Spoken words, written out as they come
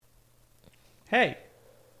Hey.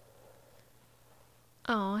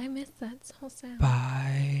 Oh, I missed that whole sound.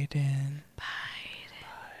 Biden.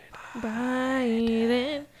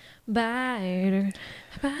 Biden. Biden.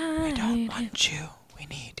 We don't want you. We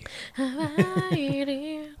need you.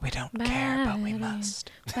 Biden. We don't care, but we must.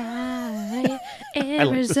 Biden. like this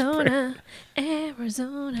Arizona.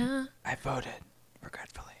 Arizona. I voted,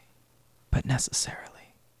 regretfully, but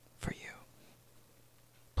necessarily, for you.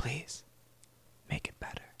 Please, make it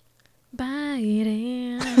better.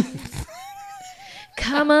 Biden.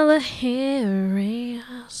 Kamala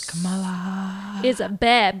Harris. Kamala. Is a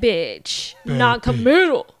bad bitch.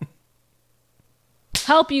 Non-committal.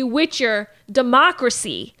 Help you with your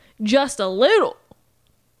democracy just a little.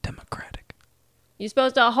 Democratic. You're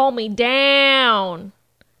supposed to hold me down.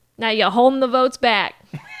 Now you're holding the votes back.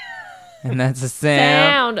 And that's a sound.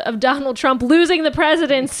 Sound of Donald Trump losing the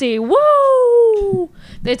presidency. Woo!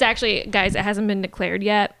 It's actually, guys, it hasn't been declared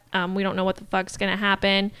yet. We don't know what the fuck's gonna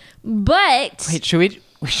happen. But Wait,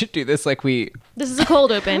 we should do this like we... this is a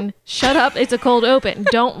cold open. Shut up. It's a cold open.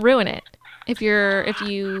 Don't ruin it. If you're a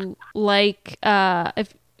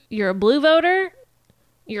blue voter,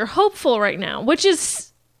 you're hopeful right now, which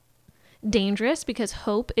is dangerous because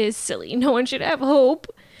hope is silly. No one should have hope.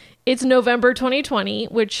 It's November 2020,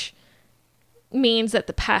 which means that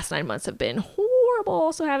the past 9 months have been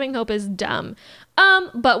horrible. So having hope is dumb.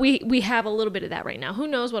 But we have a little bit of that right now. Who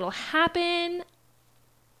knows what'll happen?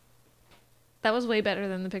 That was way better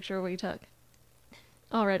than the picture we took.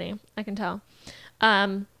 Already, I can tell.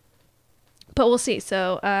 But we'll see.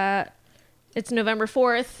 So it's November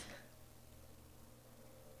 4th.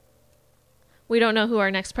 We don't know who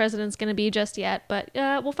our next president's going to be just yet, but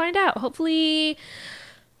we'll find out. Hopefully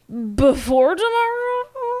before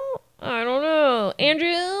tomorrow. I don't know.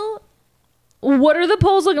 Andrew, what are the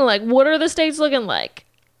polls looking like? What are the states looking like?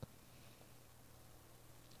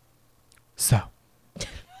 So,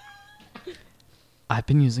 I've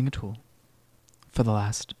been using a tool for the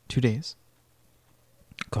last 2 days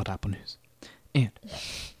called Apple News. And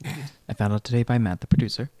I found out today by Matt, the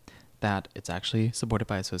producer, that it's actually supported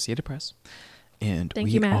by Associated Press. And Thank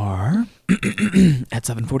we you, Matt. are at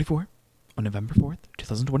 7:44 on November 4th,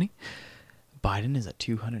 2020. Biden is at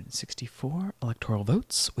 264 electoral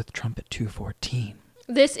votes with Trump at 214.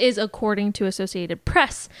 This is according to Associated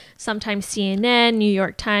Press. Sometimes CNN, New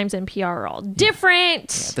York Times, and PR are all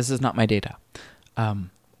different. Yeah, this is not my data.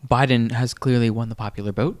 Biden has clearly won the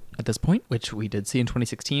popular vote at this point, which we did see in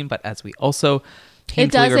 2016. But as we also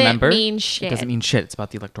painfully remember, mean shit. it doesn't mean shit. It's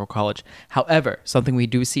about the Electoral College. However, something we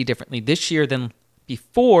do see differently this year than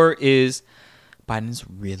before is Biden's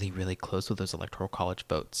really, really close with those Electoral College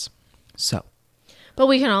votes. So, But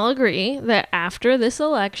we can all agree that after this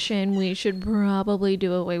election, we should probably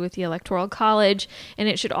do away with the Electoral College, and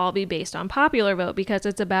it should all be based on popular vote because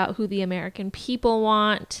it's about who the American people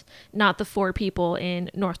want, not the 4 people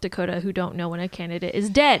in North Dakota who don't know when a candidate is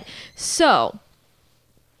dead. So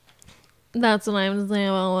that's what I'm saying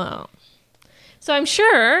about that. So I'm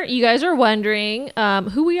sure you guys are wondering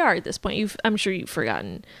who we are at this point. I'm sure you've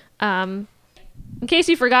forgotten. In case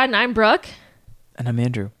you've forgotten, I'm Brooke. and I'm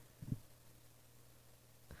Andrew.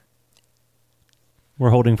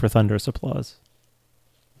 We're holding for thunderous applause.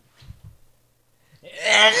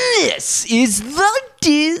 And this is the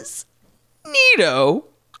Disnito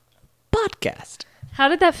podcast. How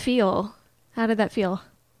did that feel? How did that feel?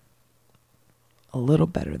 A little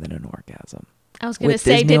better than an orgasm. I was going to With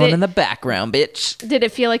say, Disney on in the background, bitch. did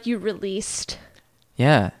it feel like you released?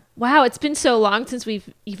 Yeah. Wow, it's been so long since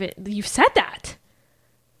you've said that.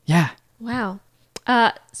 Yeah. Wow.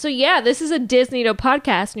 So yeah, this is a Disneyto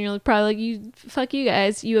podcast, and you're probably like, fuck you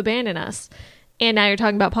guys, you abandon us. And now you're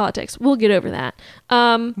talking about politics. We'll get over that.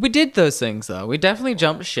 We did those things, though. We definitely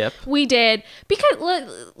jumped ship. We did.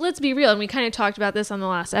 Because let's be real, and we kind of talked about this on the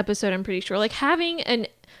last episode, I'm pretty sure. Like, having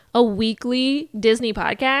a weekly Disney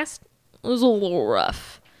podcast was a little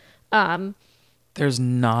rough. There's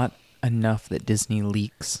not enough that Disney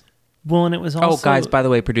leaks. Well, and it was also... Oh, guys, by the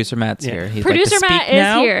way, producer Matt's Yeah. here. He'd Producer like to Matt speak is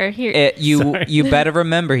now. here. You better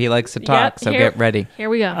remember he likes to talk, Yep, so here- get ready. Here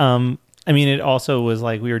we go. I mean, it also was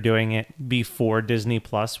like we were doing it before Disney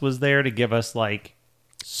Plus was there to give us like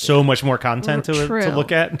so much more content to True.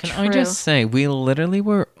 look at. Can I True. just say, we literally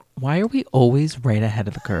were... Why are we always right ahead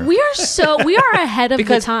of the curve? we are ahead of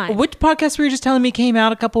because the time. which podcast were you just telling me came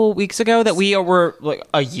out a couple weeks ago that we were like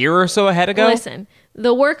a year or so ahead ago? Listen,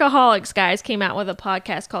 the Workaholics guys came out with a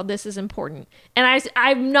podcast called This Is Important. And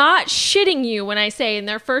I'm not shitting you when I say in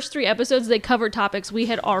their first 3 episodes, they covered topics we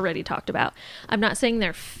had already talked about. I'm not saying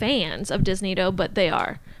they're fans of Disneyto, but they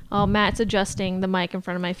are. Oh, Matt's adjusting the mic in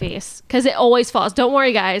front of my face because it always falls. Don't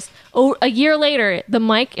worry, guys. Oh, a year later, the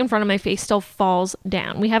mic in front of my face still falls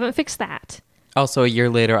down. We haven't fixed that. Also, a year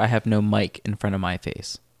later, I have no mic in front of my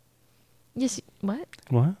face. Yes. What?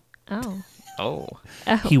 What? Oh. Oh.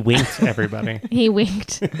 He winked, everybody. He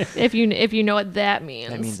winked. if you know what that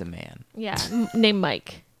means. That means a man. Yeah. Named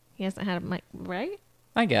Mike. He hasn't had a mic, right?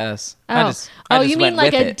 I guess. Oh. I just you mean went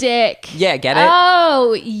like with a it. dick? Yeah, get it?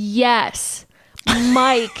 Oh, yes.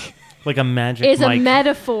 Mike Like a magic is a mic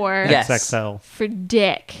metaphor Yes. XXL. for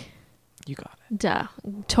dick. You got it. Duh.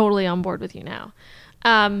 Totally on board with you now.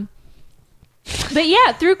 But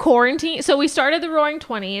yeah, through quarantine. So we started the Roaring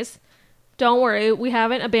 20s. Don't worry, we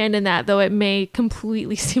haven't abandoned that, though it may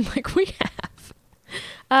completely seem like we have. We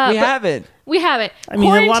but haven't. We haven't. I mean,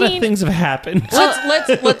 a lot of Quarantine- things have happened.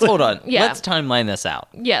 Let's hold on. Yeah. Let's timeline this out.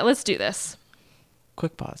 Yeah, let's do this.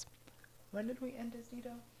 Quick pause. When did we end Disney?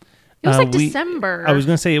 It was like we- December. I was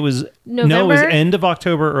going to say it was No, it was November? end of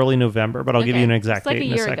October, early November, but I'll give Okay. you an exact It's like date a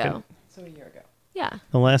in a year second. ago. So a year ago. Yeah.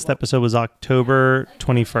 The last episode was October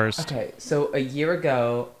 21st. Okay, so a year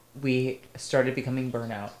ago, we started becoming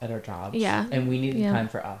burnout at our jobs. Yeah. And we needed Yeah. time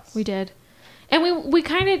for us. We did. And we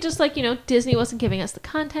kind of just like, Disney wasn't giving us the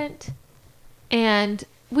content. And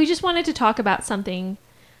we just wanted to talk about something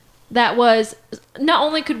that was, not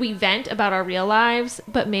only could we vent about our real lives,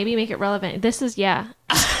 but maybe make it relevant. This is, yeah.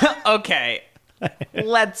 Okay.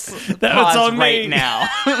 Let's That was pause on right me. now.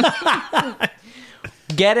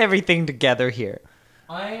 Get everything together here.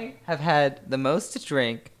 I have had the most to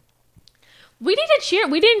drink. We need to cheer.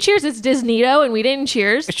 We didn't cheers. It's Disneyto, and we didn't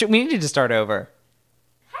cheers. We need to start over.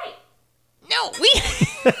 Hey. No, we.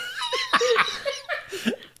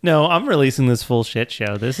 No, I'm releasing this full shit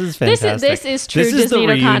show. This is fantastic. This is true This is the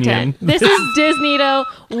Disneyto content. reunion. This is Disneyto.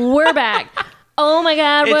 We're back. Oh my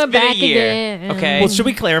God, It's we're been a back year, again. okay? Well, should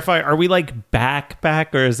we clarify? Are we like back,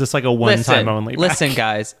 or is this like a one-time only? Back? Listen,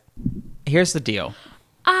 guys. Here's the deal.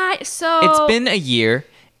 It's It's been a year,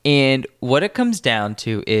 and what it comes down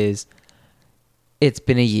to is, it's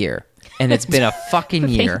been a year, and it's been a fucking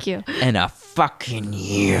year, Thank you. and a fucking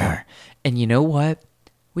year. And you know what?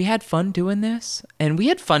 We had fun doing this, and we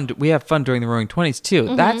had fun. We had fun during the Roaring 20s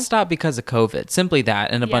too. That stopped because of COVID. Simply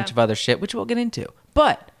that, and a Yeah. bunch of other shit, which we'll get into.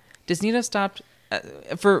 But Disney stopped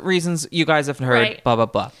for reasons you guys have heard. Right. Blah blah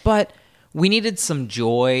blah. But we needed some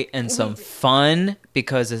joy and some fun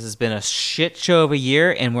because this has been a shit show of a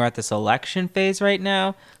year, and we're at this election phase right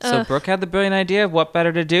now. So Brooke had the brilliant idea of what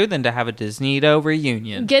better to do than to have a Disneyto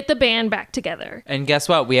reunion. Get the band back together. And guess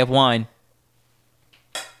what? We have wine.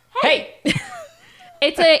 Hey.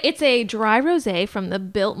 It's a dry rosé from the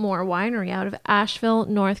Biltmore Winery out of Asheville,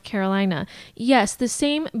 North Carolina. Yes, the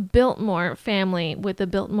same Biltmore family with the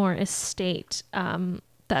Biltmore Estate.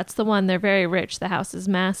 That's the one. They're very rich. The house is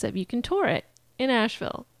massive. You can tour it in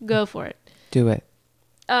Asheville. Go for it. Do it.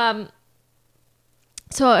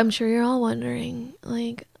 So I'm sure you're all wondering,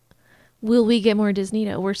 like, will we get more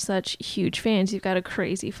Disneyto? We're such huge fans. You've got a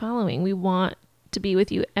crazy following. We want to be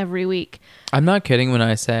with you every week. I'm not kidding when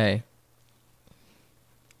I say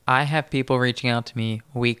I have people reaching out to me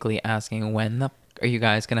weekly asking are you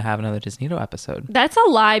guys going to have another Disneyto episode? That's a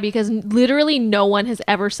lie because literally no one has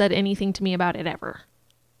ever said anything to me about it ever.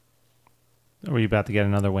 Are we about to get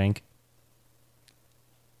another wink?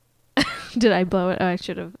 Did I blow it? Oh, I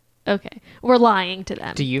should have. Okay. We're lying to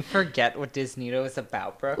them. Do you forget what Disneyto is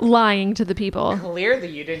about, bro? Lying to the people. Clearly,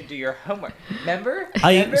 you didn't do your homework. Remember?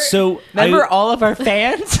 Remember all of our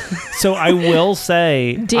fans? So I will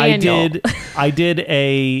say Daniel. I did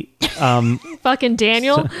a Fucking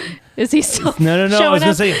Daniel? Is he still no. I showing was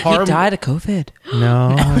gonna up? say He horror. died of COVID. No,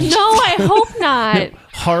 No, I hope not.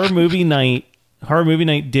 horror movie night. Horror movie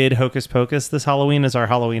night did Hocus Pocus this Halloween as our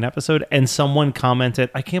Halloween episode, and someone commented,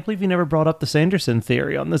 "I can't believe you never brought up the Sanderson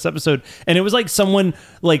theory on this episode." And it was like someone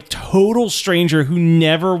like total stranger who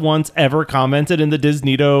never once ever commented in the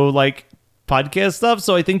Disneyto like podcast stuff.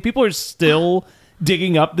 So I think people are still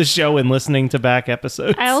digging up the show and listening to back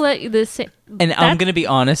episodes. I'll let you this. And I'm going to be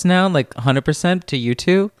honest now, like 100% to you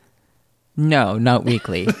two. No, not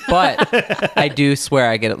weekly. But I do swear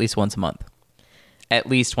I get at least once a month. At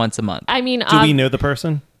least once a month. I mean, Do we know the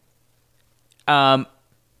person?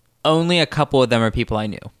 Only a couple of them are people I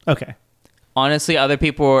knew. Okay. Honestly, other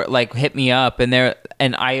people were, like hit me up, and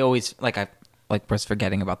I always I was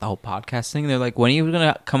forgetting about the whole podcast thing. They're like, "When are you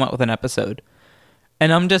gonna come up with an episode?"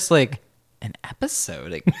 And I'm just like, "An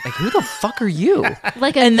episode? Like who the fuck are you?"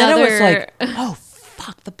 like And then I was another. like, "Oh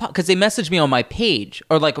fuck the pod," because they messaged me on my page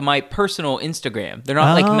or like my personal Instagram. They're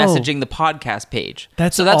not like Oh. messaging the podcast page.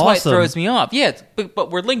 That's why it awesome. throws me off. Yeah,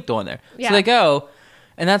 but we're linked on there. Yeah. So they go,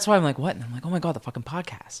 and that's why I'm like, "What?" And I'm like, "Oh my god, the fucking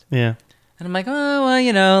podcast." Yeah. And I'm like, oh, well,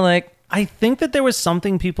 you know, like, I think that there was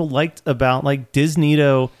something people liked about like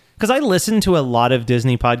Disneyto, because I listened to a lot of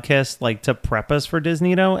Disney podcasts like to prep us for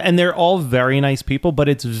Disneyto, and they're all very nice people, but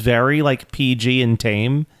it's very like PG and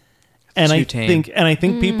tame. And Too I tame.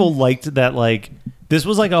 think people liked that, like this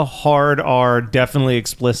was like a hard R, definitely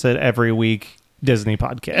explicit every week Disney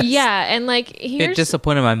podcast. Yeah, and like it here's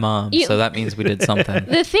disappointed my mom, You- so that means we did something.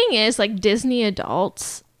 the thing is, like Disney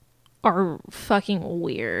adults are fucking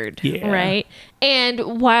weird, Yeah. right?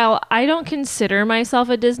 And while I don't consider myself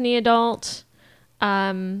a Disney adult,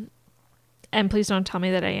 and please don't tell me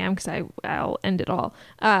that I am, because I'll end it all.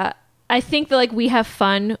 I think that like we have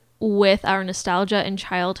fun with our nostalgia and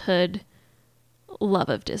childhood love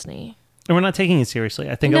of Disney. And we're not taking it seriously.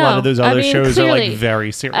 I think a No, lot of those I other mean, shows are clearly, like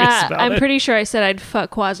very serious about I'm it. pretty sure I said I'd fuck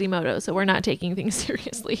Quasimodo, so we're not taking things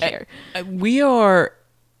seriously here. We are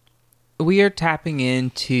tapping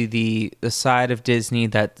into the side of Disney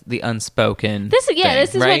that the unspoken. This is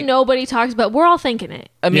thing, what right? nobody talks about. We're all thinking it.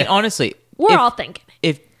 I mean, Yeah. honestly, We're if- all thinking it.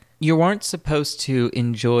 if you weren't supposed to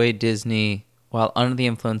enjoy Disney while under the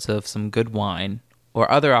influence of some good wine or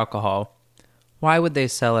other alcohol, why would they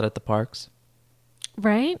sell it at the parks?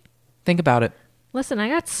 Right? Think about it. Listen, I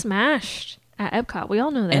got smashed at Epcot. We all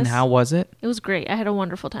know this. And how was it? It was great. I had a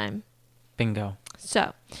wonderful time. Bingo.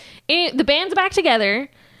 So, the band's back together.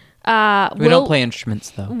 We don't play instruments,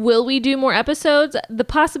 though. Will we do more episodes? The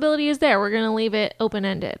possibility is there. We're going to leave it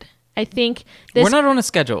open-ended. I think this... We're not on a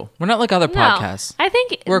schedule. We're not like other No, podcasts. I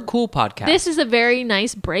think... We're a cool podcast. This is a very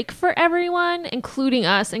nice break for everyone, including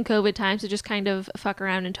us in COVID times, to just kind of fuck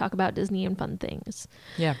around and talk about Disney and fun things.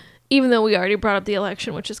 yeah. Even though we already brought up the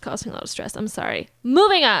election, which is causing a lot of stress. I'm sorry.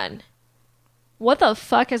 Moving on. What the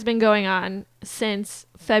fuck has been going on since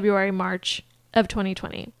February, March of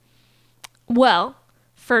 2020? Well,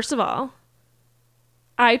 first of all,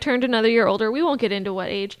 I turned another year older. We won't get into what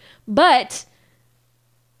age, but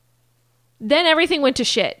then everything went to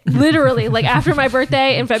shit. Literally, like after my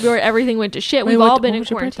birthday in February, everything went to shit. We've all been in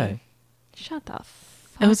quarantine. Shut the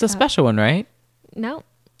fuck It was a up. special one, right? No,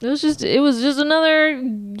 it was just another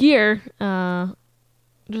year.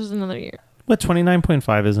 Just another year. What,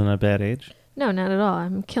 29.5 isn't a bad age? No, not at all.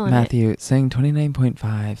 I'm killing it. Matthew, saying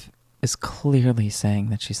 29.5 is clearly saying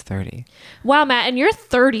that she's 30. Wow, Matt, and you're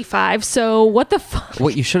 35. So what the fuck?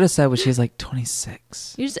 What you should have said was she's like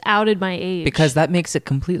 26. You just outed my age. Because that makes it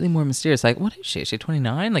completely more mysterious. Like, what is she? Is she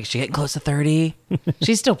 29? Like, is she getting close to 30?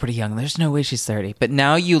 She's still pretty young. There's no way she's 30. But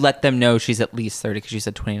now you let them know she's at least 30 because you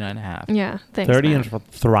said 29 and a half. Yeah, thanks. 30 Matt. and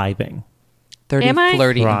thriving. 30, Am I?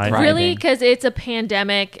 flirty, and Thriving. thriving. Really? Because it's a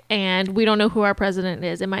pandemic and we don't know who our president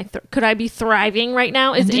is. Could I be thriving right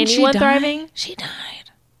now? Is And didn't she anyone die? thriving? She died.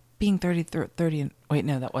 Being 30 and... Wait,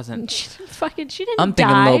 no, that wasn't... She didn't I'm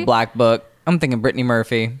thinking die. Little Black Book. I'm thinking Brittany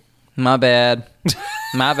Murphy. My bad.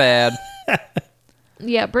 My bad.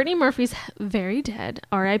 Yeah, Brittany Murphy's very dead.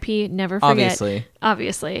 R.I.P. Never forget.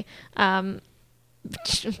 Obviously.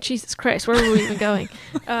 Jesus Christ, where were we even going?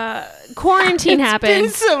 Quarantine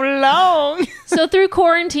happened. so long. So through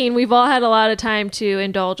quarantine, we've all had a lot of time to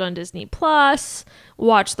indulge on Disney Plus,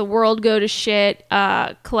 watch the world go to shit,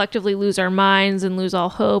 collectively lose our minds and lose all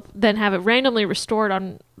hope, then have it randomly restored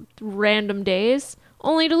on random days,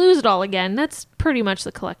 only to lose it all again. That's pretty much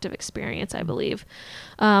the collective experience, I believe.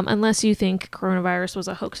 Unless you think coronavirus was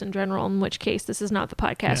a hoax in general, in which case this is not the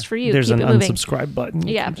podcast for you. There's Keep an it moving. unsubscribe button.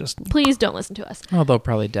 You Yeah, can just please don't listen to us. Although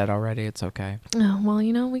probably dead already. It's okay. Oh, well,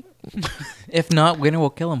 you know, we If not, winter will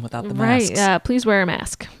kill him without the masks. right. Please wear a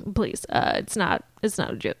mask, please. It's not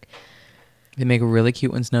a joke. They make really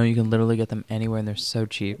cute ones now. You can literally get them anywhere, and they're so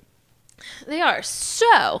cheap. They are.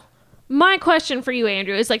 So, my question for you,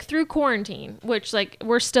 Andrew, is like through quarantine, which like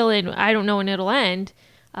we're still in, I don't know when it'll end.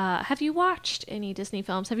 Have you watched any Disney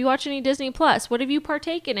films? Have you watched any Disney Plus? What have you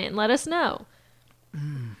partaken in? Let us know.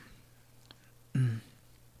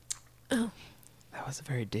 That was a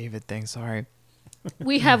very David thing. Sorry.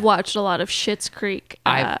 We have watched a lot of Schitt's Creek.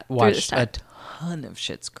 I've through this watched time. a ton of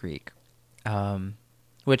Schitt's Creek,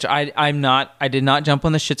 which I did not jump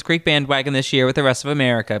on the Schitt's Creek bandwagon this year with the rest of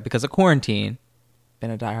America because of quarantine.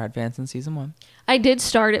 Been a diehard fan since season 1. I did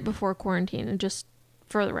start it before quarantine, and just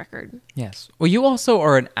for the record. Yes. Well, you also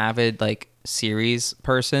are an avid like series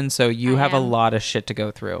person, so you I have a am. lot of shit to go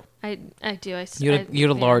through. I do. You had a yeah.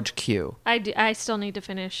 large queue. I do. I still need to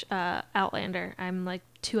finish Outlander. I'm like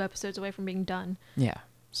 2 episodes away from being done. Yeah.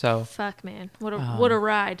 So Fuck, man. What a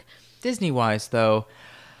ride. Disney wise though,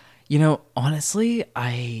 honestly,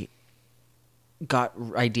 I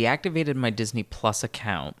deactivated my Disney Plus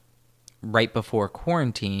account right before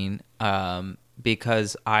quarantine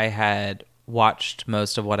because I had watched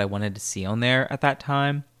most of what I wanted to see on there at that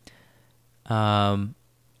time.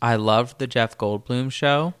 I loved the Jeff Goldblum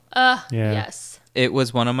show. Yeah. Yes. It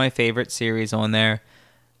was one of my favorite series on there.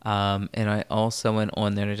 And I also went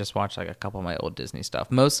on there to just watch like a couple of my old Disney stuff.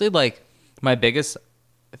 Mostly like my biggest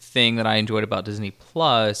thing that I enjoyed about Disney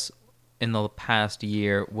Plus in the past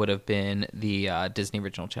year would have been the Disney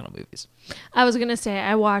Original Channel movies. I was gonna say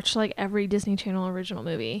I watched like every Disney Channel original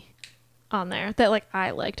movie on there that like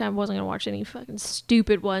I liked. I wasn't gonna watch any fucking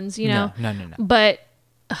stupid ones, you know. No. But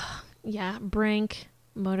yeah, Brink,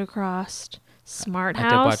 Motocrossed, Smart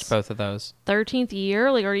House. I did watch both of those. 13th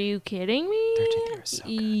Year. Like, are you kidding me? 13th Year is so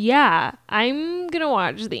good. Yeah, I'm gonna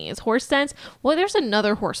watch these. Horse Sense. Well, there's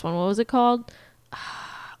another horse one. What was it called?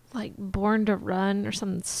 Like Born to Run or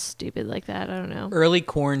something stupid like that. I don't know. Early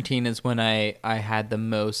quarantine is when I had the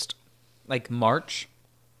most, like March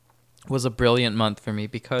was a brilliant month for me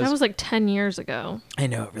because That was like 10 years ago. I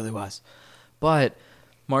know it really was. But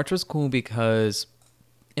March was cool because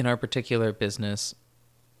in our particular business,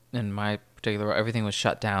 in my particular, everything was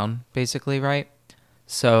shut down basically, right?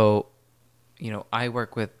 So, you know, I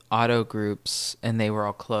work with auto groups and they were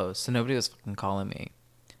all closed. So nobody was fucking calling me.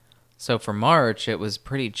 So for March, it was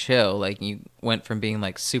pretty chill. Like you went from being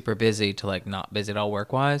like super busy to like not busy at all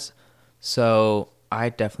work wise. So I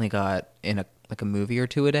definitely got in a movie or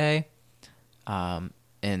two a day. And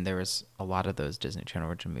there was a lot of those Disney Channel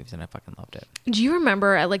original movies and I fucking loved it. Do you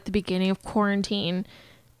remember at like the beginning of quarantine?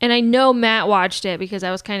 And I know Matt watched it because I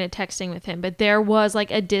was kind of texting with him, but there was like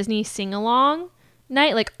a Disney sing-along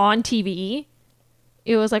night like on TV.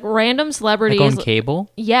 It was like random celebrities. Like on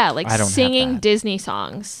cable? Yeah, like I don't have singing that. Disney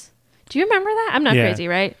songs. Do you remember that? I'm not Yeah. crazy,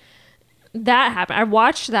 right? That happened. I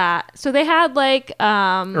watched that. So they had like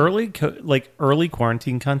Early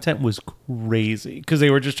quarantine content was crazy because they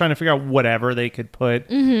were just trying to figure out whatever they could put.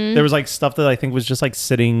 Mm-hmm. There was like stuff that I think was just like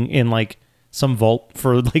sitting in like some vault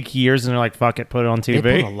for like years, and they're like, "Fuck it, put it on They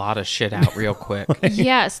TV." put a lot of shit out real quick.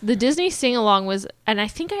 yes, the Disney sing-along was, and I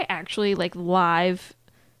think I actually like live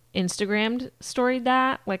Instagrammed storied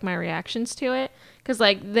that, like my reactions to it, because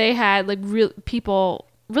like they had like real people,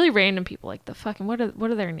 really random people, like the fucking what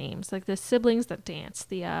are their names? Like the siblings that dance,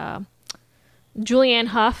 the Julianne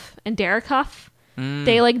Hough and Derek Hough.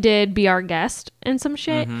 They like did Be Our Guest and some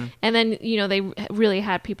shit, and then you know they really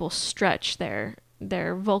had people stretch their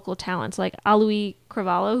vocal talents. Like Alui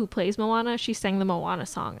Cravalho, who plays Moana, she sang the Moana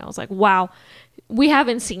song. I was like, wow, we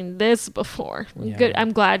haven't seen this before. Yeah. Good.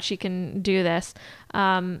 I'm glad she can do this.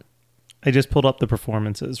 I just pulled up the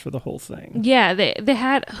performances for the whole thing. Yeah, they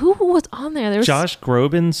had, who was on there? There was Josh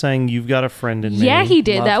Groban sang "You've Got a Friend in Me." Yeah, he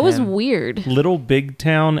did. Love That was him. weird. Little Big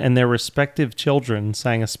Town and their respective children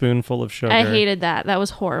sang "A Spoonful of Sugar." I hated that. That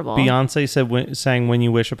was horrible. Beyonce sang "When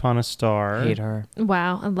You Wish Upon a Star." Hate her.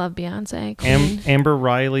 Wow, I love Beyonce. Queen. Amber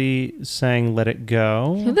Riley sang "Let It Who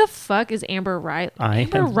Go." the fuck is Amber Riley?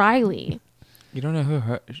 Amber Riley. You don't know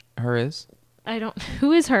who her is? I don't.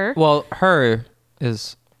 Who is her? Well, her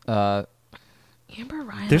is Amber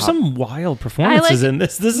Riley. There's some wild performances in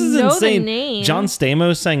this. This is know the insane. name. John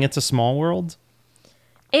Stamos sang "It's a Small World."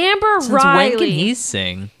 Amber Since when can Riley. he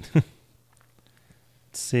sing?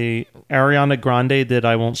 Let's see, Ariana Grande did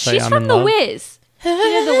 "I Won't Say She's I'm from in The Love." Wiz. She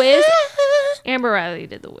did The Wiz. Amber Riley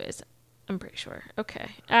did The Wiz. I'm pretty sure. Okay,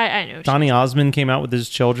 I know. Donny Osmond came out with his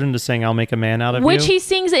children to sing "I'll Make a Man Out of Which You." he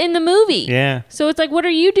sings in the movie. Yeah. So it's like, what are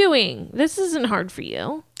you doing? This isn't hard for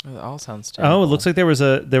you. It all sounds terrible. Oh, it looks like there was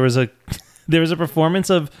a performance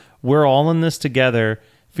of "We're All in This Together"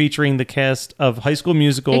 featuring the cast of High School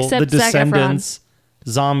Musical, Except The Zac Efron. Descendants,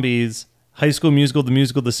 Zombies, High School Musical,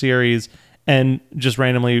 the series, and just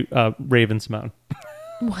randomly Raven-Symoné.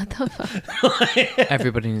 What the fuck?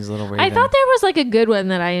 Everybody needs a little Raven. I thought there was like a good one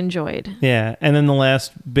that I enjoyed. Yeah, and then the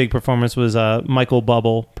last big performance was Michael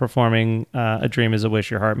Bubble performing "A Dream Is a Wish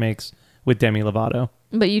Your Heart Makes" with Demi Lovato.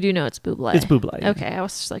 But you do know it's Bublé. It's Bublé. Okay, I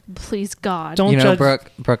was just like, please God. Don't You know, judge.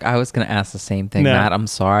 Brooke, I was going to ask the same thing, No. Matt. I'm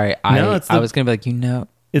sorry. No, it's I the- was going to be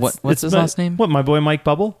like, what's his last name? What, my boy Mike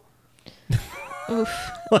Bubble? Oof.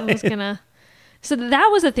 I was gonna. So that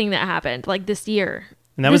was the thing that happened like this year.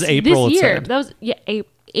 And that was April, This it year. said. That was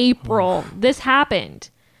April. This happened.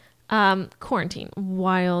 Quarantine,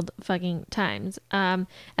 wild fucking times. And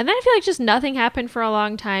then I feel like just nothing happened for a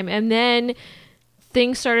long time, and then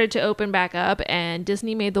things started to open back up, and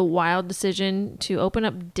Disney made the wild decision to open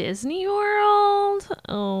up Disney World.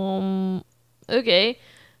 Okay,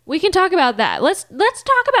 we can talk about that. Let's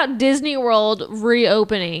talk about Disney World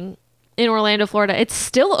reopening in Orlando, Florida. It's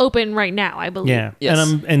still open right now, I believe. Yeah.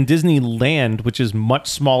 Yes. And Disneyland, which is much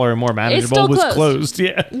smaller and more manageable, still was closed. closed.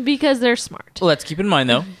 Yeah. Because they're smart. Let's keep in mind,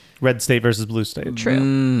 though. Red State versus Blue State.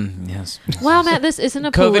 True. Yes. Wow, Matt, this isn't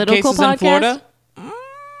a COVID political cases podcast. in Florida?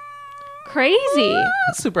 Crazy.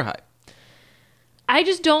 Super high. I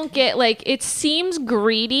just don't get, like, it seems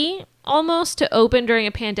greedy almost to open during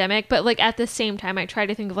a pandemic, but like at the same time I try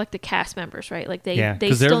to think of like the cast members, right? Like they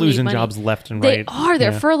because still they're losing need money. jobs left and They right. are.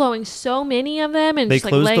 They're Yeah. furloughing so many of them and They just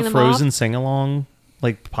like closed laying the them Frozen off. sing along,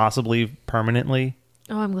 like possibly permanently.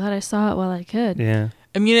 Oh, I'm glad I saw it while I could. Yeah.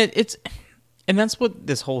 I mean, it's, and that's what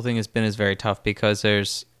this whole thing has been, is very tough, because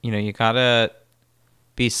there's, you gotta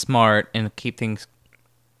be smart and keep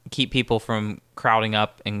people from crowding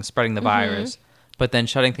up and spreading the virus. But then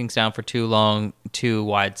shutting things down for too long, too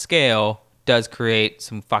wide scale, does create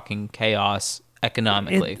some fucking chaos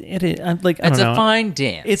economically. I'm like, I don't It's know. a fine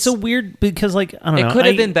dance. It's a weird, because like, I don't know. It could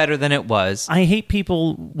have been better than it was. I hate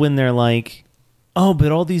people when they're like, oh,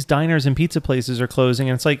 but all these diners and pizza places are closing.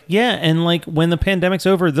 And it's like, yeah. And like when the pandemic's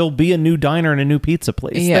over, there'll be a new diner and a new pizza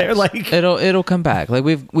place. Yes. They're like, it'll come back. Like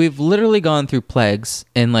we've literally gone through plagues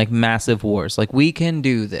and like massive wars. Like we can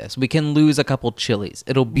do this. We can lose a couple chilies.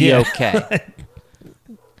 It'll be Yeah. okay.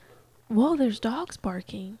 Whoa, there's dogs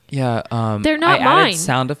barking. Yeah. They're not I mine. added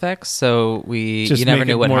sound effects, so just you never make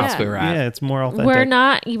knew it what more- house we were at. Yeah, it's more authentic. We're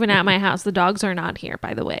not even at my house. The dogs are not here,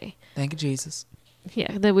 by the way. Thank you, Jesus.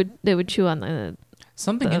 Yeah, they would chew on the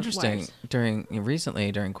Something The interesting wires.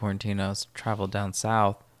 recently during quarantine, I was traveled down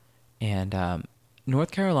south, and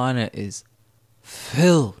North Carolina is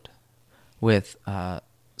filled with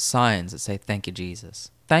signs that say "Thank you,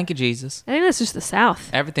 Jesus." Thank you, Jesus. I think that's just the South.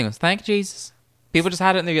 Everything was "Thank you, Jesus." People just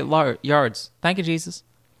had it in their yards. Thank you, Jesus.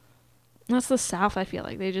 That's the South, I feel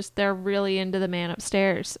like. They're really into the man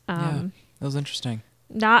upstairs. Yeah, it was interesting.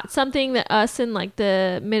 Not something that us in like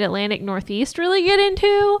the mid-Atlantic Northeast really get into.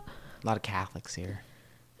 A lot of Catholics here.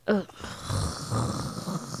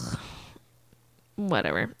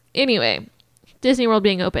 Whatever. Anyway, Disney World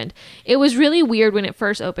being opened. It was really weird when it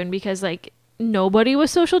first opened because like nobody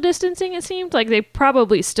was social distancing, it seemed. Like they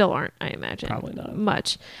probably still aren't, I imagine. Probably not.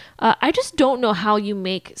 Much. I just don't know how you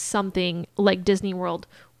make something like Disney World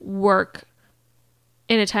work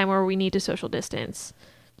in a time where we need to social distance.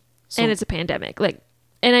 So- And it's a pandemic. Like,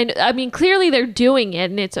 and I mean, clearly they're doing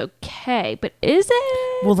it and it's okay, but is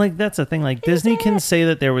it? Well, like that's the thing. Like Disney can say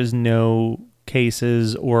that there was no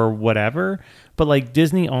cases or whatever, but like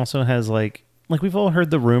Disney also has like we've all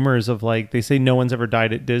heard the rumors of like they say no one's ever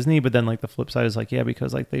died at Disney, but then like the flip side is like, yeah,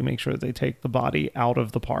 because like they make sure they take the body out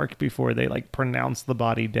of the park before they like pronounce the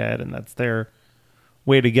body dead, and that's their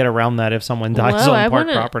way to get around that if someone dies Whoa, on I park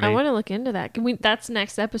wanna, property. I want to look into that. Can we? That's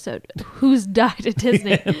next episode. Who's died at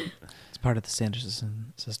Disney? It's part of the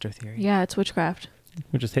Sanderson sister theory. Yeah, it's witchcraft.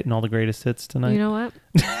 We're just hitting all the greatest hits tonight. You know what?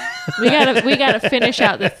 we gotta finish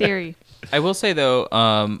out the theory. I will say though,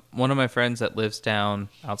 one of my friends that lives down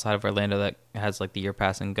outside of Orlando that has like the year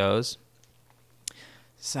pass and goes,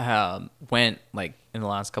 went like in the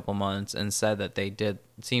last couple months and said that it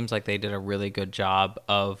seems like they did a really good job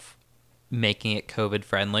of making it COVID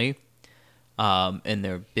friendly. And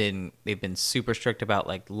they've been super strict about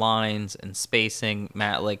like lines and spacing.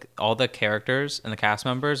 Like all the characters and the cast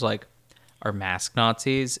members like are mask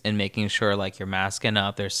Nazis and making sure like you're masking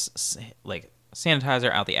up. There's like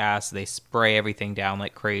sanitizer out the ass. They spray everything down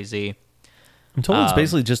like crazy. I'm told it's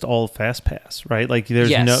basically just all fast pass, right? Like there's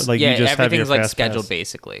Yes. no like you just have your everything's like fast scheduled pass.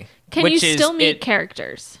 basically. Can Which you is- still meet it-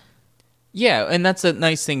 characters? Yeah, and that's a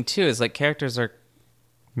nice thing too. Is like characters are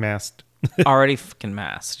masked. already fucking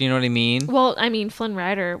masked. You know what I mean? Well, I mean, Flynn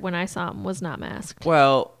Rider, when I saw him, was not masked.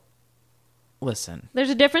 Well, listen.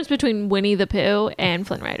 There's a difference between Winnie the Pooh and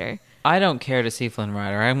Flynn Rider. I don't care to see Flynn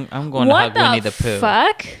Rider. I'm going What to hug Winnie the Pooh.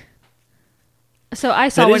 fuck? So I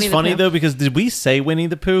saw That Winnie is the funny Pooh. though, because did we say Winnie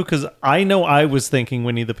the Pooh? Because I know I was thinking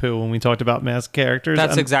Winnie the Pooh when we talked about masked characters.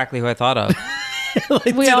 That's I'm- exactly who I thought of. like,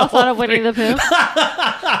 We did all all thought of Winnie three. the Pooh.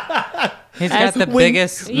 He's got the When-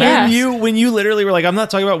 biggest. Yeah. When you literally were like, I'm not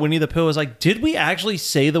talking about Winnie the Pooh. I was like, did we actually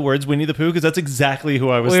say the words Winnie the Pooh? Because that's exactly who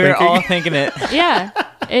I was We were thinking. all thinking it. Yeah.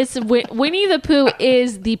 It's Winnie the Pooh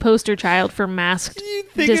is the poster child for masked You'd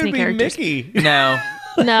think Disney it'd be characters. Mickey. No,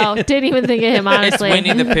 No, didn't even think of him, it's honestly.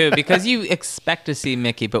 Winnie the Pooh because you expect to see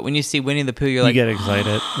Mickey, but when you see Winnie the Pooh, you're You like, get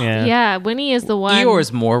excited. Yeah. Yeah, Winnie is the one.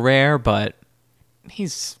 Eeyore's more rare, but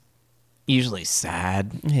he's usually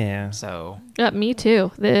sad. Yeah. So Me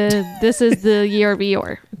too. This is the year of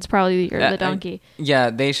Eeyore. It's probably the year of the donkey. yeah,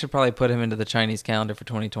 they should probably put him into the Chinese calendar for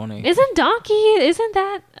 2020. Isn't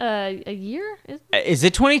that a year? Is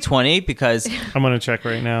it 2020? Because I'm going to check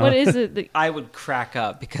right now. What is it? I would crack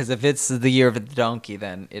up because if it's the year of the donkey,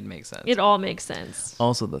 then it makes sense. It all makes sense.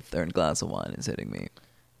 Also, the third glass of wine is hitting me.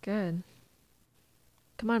 Good.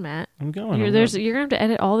 Come on, Matt. I'm going. You're I'm gonna going. have to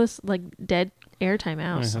edit all this like dead airtime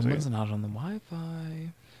out. Yeah. Someone's not on the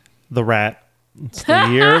Wi-Fi. The rat. It's the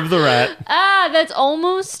year of the rat. Ah, that's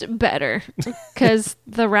almost better because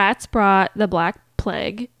the rats brought the Black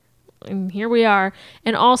plague. And here we are.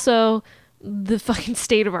 And also the fucking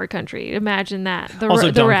state of our country. Imagine that. Also,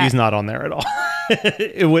 the donkey's rat. not on there at all.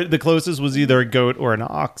 The closest was either a goat or an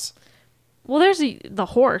ox. Well, there's the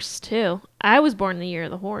horse, too. I was born in the year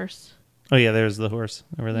of the horse. Oh, yeah, there's the horse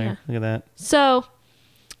over there. Yeah. Look at that. So,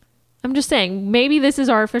 I'm just saying, maybe this is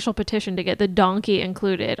our official petition to get the donkey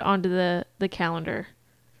included onto the calendar.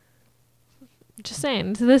 Just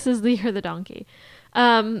saying. So this is the year of the donkey.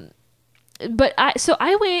 But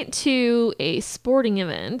I went to a sporting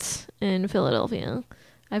event in Philadelphia.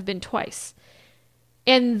 I've been twice.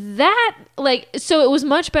 And that, so it was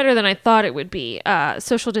much better than I thought it would be.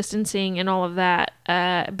 Social distancing and all of that.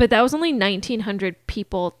 But that was only 1,900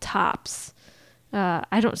 people tops.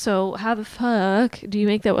 So how the fuck do you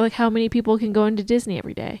make that? Like, how many people can go into Disney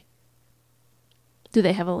every day? Do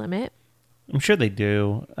they have a limit? I'm sure they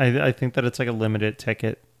do. I think that it's like a limited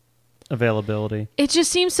ticket availability. It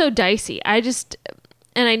just seems so dicey. And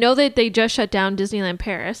I know that they just shut down Disneyland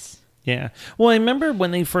Paris. Yeah. Well, I remember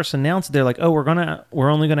when they first announced it, they're like, oh, we're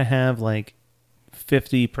only gonna have like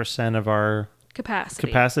 50% of our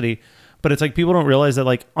capacity. But it's like people don't realize that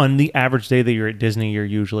like on the average day that you're at Disney, you're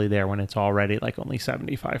usually there when it's already like only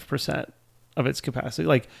 75% of its capacity.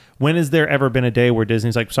 Like, when has there ever been a day where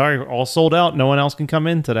Disney's like, sorry, we're all sold out, no one else can come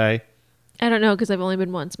in today? I don't know, because I've only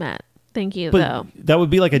been once, Matt. Thank you, But though. that would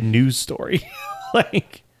be like a news story.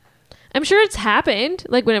 Like, I'm sure it's happened,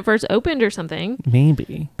 like when it first opened or something.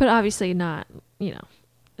 maybe. But obviously not,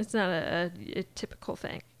 it's not a typical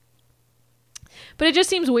thing. But it just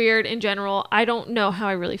seems weird in general. I don't know how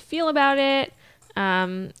I really feel about it.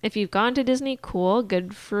 If you've gone to Disney, cool.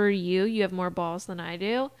 Good for you. You have more balls than I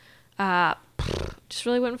do. Just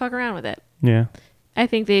really wouldn't fuck around with it. Yeah. I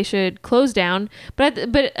think they should close down. But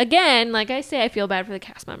again, like I say, I feel bad for the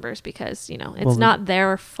cast members because, it's not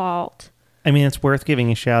their fault. I mean, it's worth giving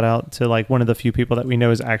a shout out to like one of the few people that we know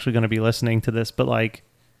is actually going to be listening to this, but like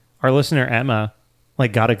our listener Emma,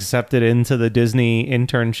 like got accepted into the Disney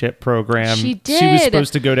internship program. She did. She was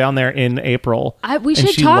supposed to go down there in April. We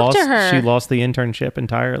should talk to her. She lost the internship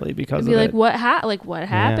entirely because be of like, it. what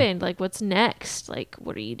happened? Like, what's next? Like,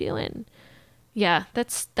 what are you doing? Yeah, that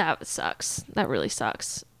sucks. That really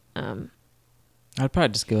sucks. I'd probably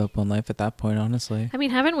just give up on life at that point, honestly. I mean,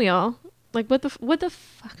 haven't we all? Like, what the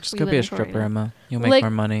fuck? Just are we go be a living for right stripper, now? Emma. You'll make Like, more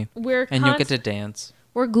money. And you'll get to dance.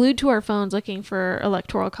 We're glued to our phones looking for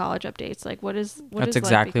electoral college updates. Like, That's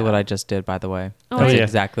exactly what I just did, by the way. Oh, That's yeah.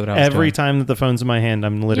 exactly what I was doing. Every time that the phone's in my hand,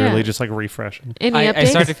 I'm literally Yeah. just like refreshing. Any I updates?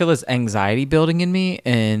 started to feel this anxiety building in me,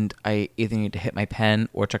 and I either need to hit my pen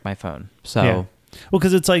or check my phone. So Yeah. Well,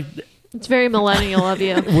 because it's like It's very millennial of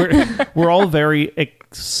you. we're all very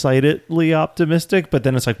excitedly optimistic, but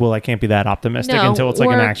then it's like, well, I can't be that optimistic until it's like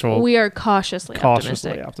an actual We are cautiously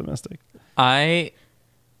optimistic.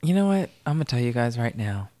 You know what? I'm going to tell you guys right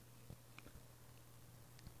now.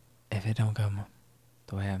 If it don't go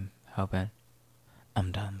the way I'm hoping,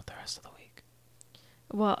 I'm done with the rest of the week.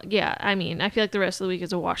 Well, yeah. I mean, I feel like the rest of the week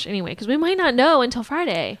is a wash anyway because we might not know until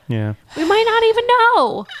Friday. Yeah. We might not even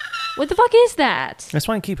know. What the fuck is that? That's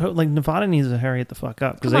why I keep like Nevada needs to hurry it the fuck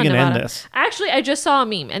up because Come they on, can Nevada. end this. Actually, I just saw a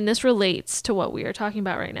meme, and this relates to what we are talking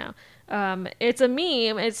about right now. It's a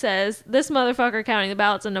meme. It says, "This motherfucker counting the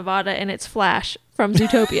ballots in Nevada," and it's Flash from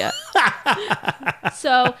Zootopia.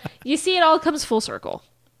 So you see, it all comes full circle.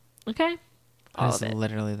 Okay, all It's of it.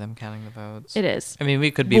 literally them counting the votes. It is. I mean,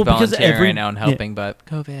 we could be Well, because volunteering right now and helping, but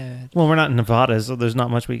COVID. Well, we're not in Nevada, so there's not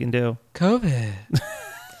much we can do. COVID.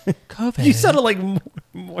 COVID. You sounded like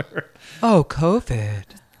more Oh, COVID.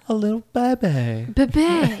 a little baby.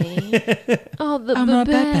 Bebe. Oh, the I'm a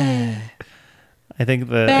bebe. baby. I think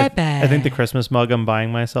the Christmas mug I'm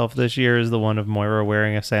buying myself this year is the one of Moira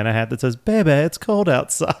wearing a Santa hat that says, "Baby, it's cold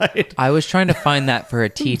outside." I was trying to find that for a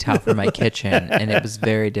tea towel for my kitchen, and it was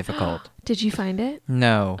very difficult. Did you find it?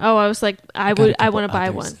 No. Oh, I was like, I got a want couple to buy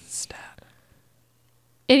others one. instead.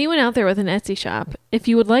 Anyone out there with an Etsy shop, if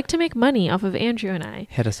you would like to make money off of Andrew and I,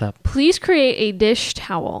 Hit us up. please create a dish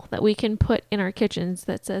towel that we can put in our kitchens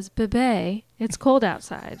that says, "Bebe, it's cold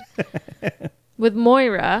outside." With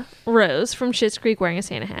Moira Rose from Schitt's Creek wearing a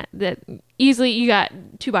Santa hat. That easily, you got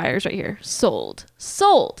 2 buyers right here. Sold.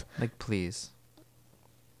 Like, please.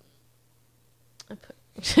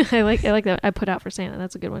 I like that. I put out for Santa.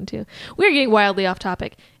 That's a good one too. We're getting wildly off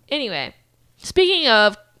topic. Anyway, speaking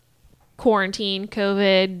of quarantine,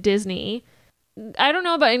 COVID, Disney, I don't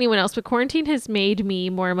know about anyone else, but quarantine has made me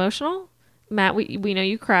more emotional. Matt, we know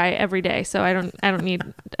you cry every day, so I don't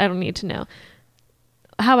need to know.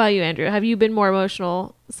 How about you, Andrew? Have you been more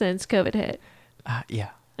emotional since COVID hit? Yeah.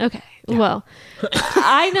 Okay. Yeah. Well,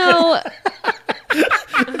 I know.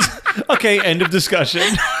 Okay, end of discussion.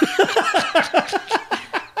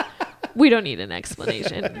 We don't need an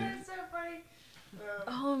explanation.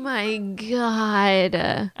 Oh my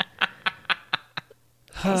god.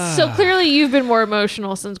 So clearly you've been more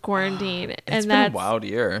emotional since quarantine, and It's been that's a wild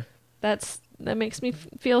year. that makes me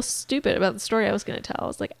feel stupid about the story I was going to tell. I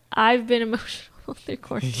was like, I've been emotional through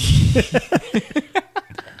quarantine.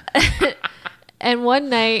 And one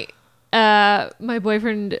night, my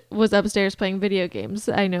boyfriend was upstairs playing video games.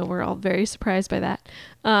 I know we're all very surprised by that.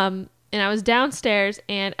 And I was downstairs,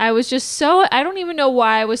 and I was just so, I don't even know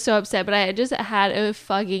why I was so upset, but I had just had a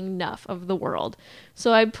fucking enough of the world.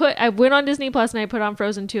 So I went on Disney Plus and I put on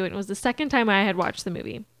Frozen 2, and it was the second time I had watched the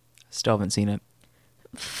movie. Still haven't seen it.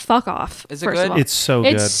 Fuck off. Is it first good? of all. It's so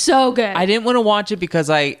good. It's so good. I didn't want to watch it because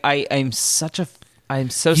I'm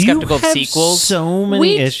so skeptical of have sequels. So many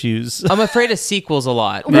We- issues. I'm afraid of sequels a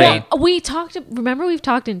lot. Right. Well, we've talked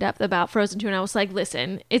in depth about Frozen 2, and I was like,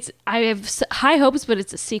 listen, I have high hopes, but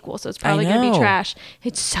it's a sequel, so it's probably going to be know. trash.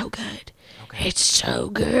 It's so good. Okay. It's so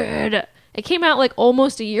good. It came out like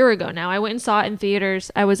almost a year ago now. I went and saw it in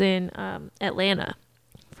theaters. I was in Atlanta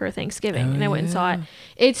for Thanksgiving, and I went and saw it.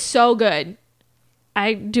 It's so good.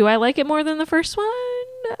 I like it more than the first one?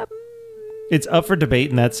 It's up for debate,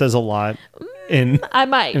 and that says a lot in I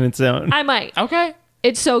might. its own. I might. Okay.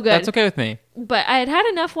 It's so good. That's okay with me. But I had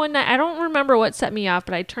enough one night. I don't remember what set me off,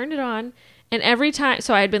 but I turned it on, and every time,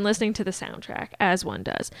 so I had been listening to the soundtrack, as one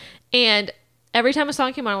does, and every time a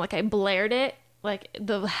song came on, like I blared it, like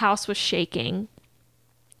the house was shaking.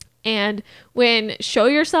 And when "Show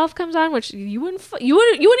Yourself" comes on, which you wouldn't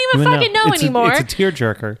even fucking know anymore. It's a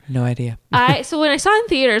tearjerker. No idea. So when I saw it in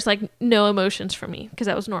theaters, like no emotions for me because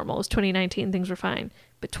that was normal. It was 2019, things were fine.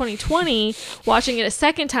 But 2020, watching it a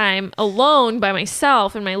second time alone by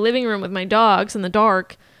myself in my living room with my dogs in the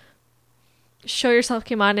dark, "Show Yourself"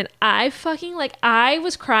 came on, and I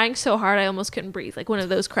was crying so hard I almost couldn't breathe, like one of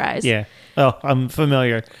those cries. Yeah. Oh, I'm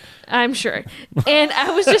familiar. I'm sure. And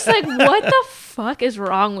I was just like, what the fuck is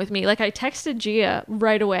wrong with me? Like, I texted Gia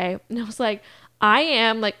right away, and I was like, I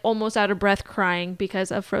am like almost out of breath crying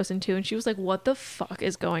because of Frozen 2. And she was like, what the fuck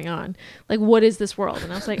is going on? Like, what is this world?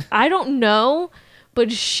 And I was like, I don't know, but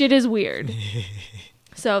shit is weird.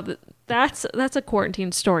 So that's a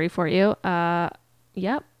quarantine story for you.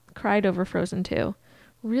 Yep. Cried over Frozen 2.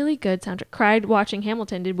 Really good soundtrack. Cried watching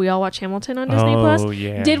Hamilton. Did we all watch Hamilton on Disney Plus? Oh,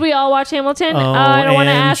 yeah. Did we all watch Hamilton? Oh, I don't want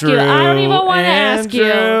to ask you. I don't even want to ask you.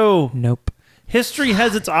 Andrew. Nope. History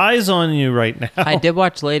has its eyes on you right now. I did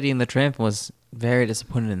watch Lady and the Tramp and was very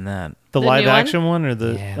disappointed in that. The The live new one? action one or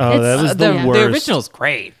the Yeah. Oh, that was the worst. The original's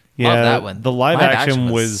great. Yeah, Love that one. the live action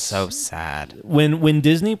was was so sad. when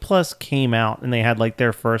Disney Plus came out and they had like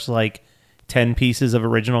their first like 10 pieces of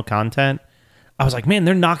original content. I was like, man,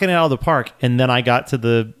 they're knocking it out of the park. And then I got to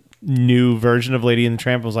the new version of Lady and the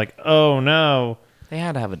Tramp. I was like, oh no. They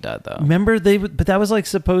had to have a dud though. Remember but that was like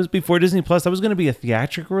supposed before Disney Plus. That was going to be a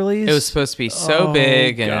theatrical release. It was supposed to be so Oh,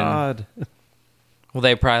 big and God. well,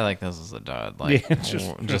 they probably like this is a dud. Like Yeah,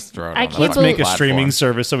 just throw it. I on the can't Let's fucking make a platform. streaming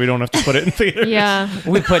service so we don't have to put it in theaters. Yeah.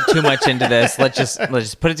 We put too much into this. Let's just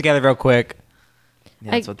put it together real quick.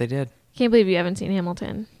 Yeah, that's what they did. Can't believe you haven't seen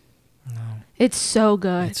Hamilton. No. It's so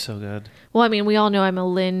good. It's so good. Well, I mean, we all know I'm a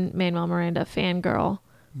Lin-Manuel Miranda fangirl,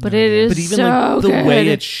 but it is But even so like the good. way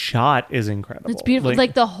it's shot is incredible. It's beautiful.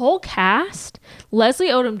 Like the whole cast, Leslie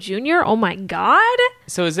Odom Jr. Oh my God.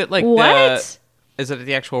 So is it like What? Is it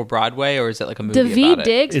the actual Broadway or is it like a movie David about it?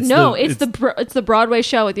 Diggs? It's No, the- it's the Broadway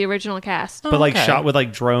show with the original cast. but like okay. shot with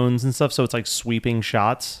like drones and stuff, so it's like sweeping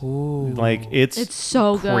shots. Ooh. Like it's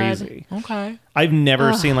so good. crazy. Okay. I've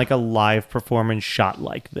never seen like a live performance shot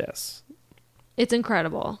like this. It's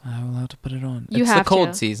incredible. I will have to put it on. You it's have the cold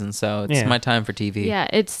to. season, so it's Yeah. my time for TV. Yeah,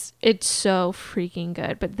 it's so freaking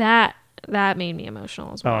good. But that made me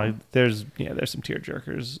emotional as well. Oh, there's some tear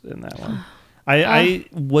jerkers in that one. I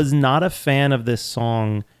was not a fan of this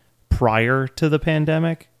song prior to the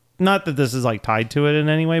pandemic. Not that this is like tied to it in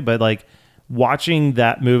any way, but like watching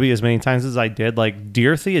that movie as many times as I did, like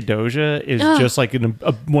Dear Theodosia is just like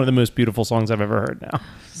one of the most beautiful songs I've ever heard now.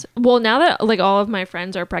 Well, now that like all of my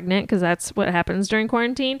friends are pregnant, because that's what happens during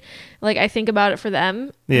quarantine, like I think about it for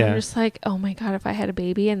them. Yeah. I'm just like, oh my God, if I had a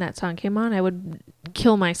baby and that song came on, I would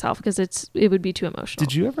kill myself because it would be too emotional.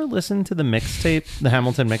 Did you ever listen to the mixtape, the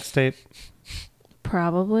Hamilton mixtape?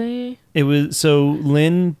 Probably. It was so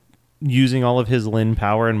Lin, using all of his Lin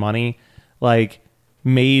power and money, like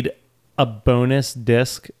made a bonus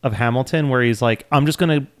disc of Hamilton where he's like, I'm just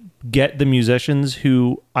gonna get the musicians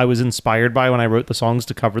who I was inspired by when I wrote the songs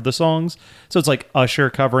to cover the songs. So it's like Usher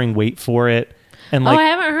covering "Wait for It," and I like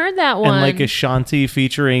haven't heard that one. and like Ashanti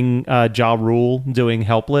featuring Ja Rule doing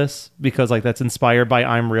 "Helpless" because like that's inspired by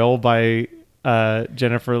 "I'm Real" by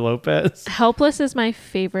Jennifer Lopez. Helpless is my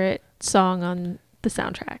favorite song on the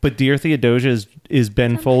soundtrack. But Dear Theodosia is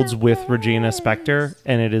Ben Folds with Regina Spektor,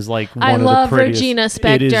 and it is like one I of love the prettiest. Regina It is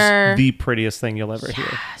Spektor. the prettiest thing you'll ever hear.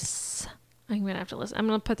 Yes. I'm gonna have to listen. I'm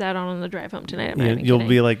gonna put that on the drive home tonight. I'm not Yeah, even you'll kidding.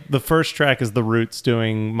 be like, the first track is The Roots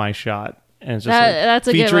doing My Shot, and it's just That's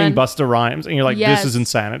a good featuring one. Busta Rhymes, and you're like, Yes. this is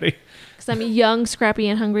insanity. Because I'm young, scrappy,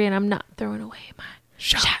 and hungry, and I'm not throwing away my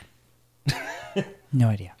shot. No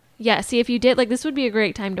idea. Yeah. See, if you did, like, this would be a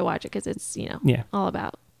great time to watch it because it's Yeah. all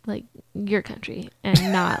about like your country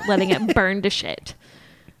and not letting it burn to shit.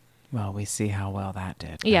 Well, we see how well that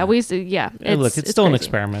did. Yeah, Hey, look, it's still an crazy.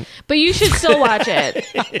 experiment. But you should still watch it.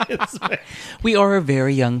 We are a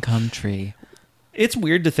very young country. It's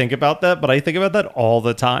weird to think about that, but I think about that all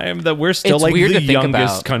the time. That we're still It's like weird the to think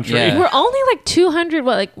youngest about. country. Yeah. We're only like 200,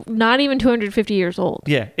 like not even 250 years old.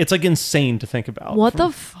 Yeah, it's like insane to think about. What the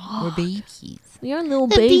fuck? We're babies. We are little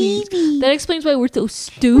babies. That explains why we're so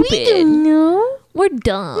stupid. No. We're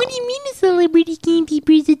dumb. What do you mean a celebrity can't be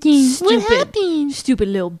president? Stupid. What happened? Stupid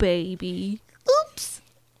little baby. Oops.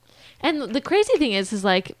 And the crazy thing is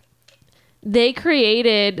like they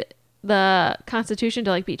created the Constitution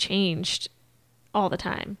to like be changed all the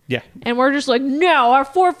time. Yeah. And we're just like, no, our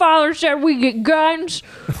forefathers said we get guns.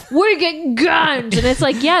 We get guns. And it's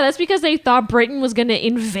like, yeah, that's because they thought Britain was going to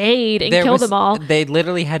invade and kill them all. They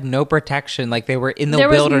literally had no protection. Like they were in the There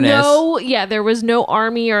wilderness. there was no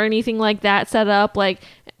army or anything like that set up. Like,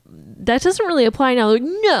 that doesn't really apply now. Like,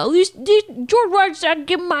 no, this George Washington,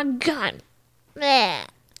 give my gun. Bleh.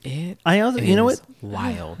 It I also, you know is what?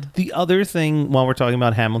 wild. The other thing, while we're talking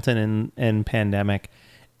about Hamilton and pandemic,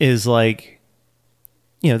 is like,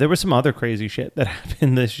 there was some other crazy shit that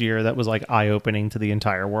happened this year that was like eye-opening to the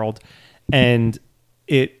entire world, and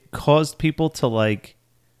it caused people to like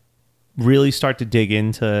really start to dig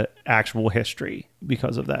into actual history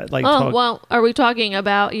because of that. Like, Well, are we talking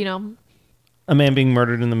about, a man being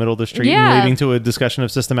murdered in the middle of the street Yeah. and leading to a discussion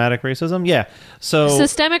of systematic racism? Yeah. So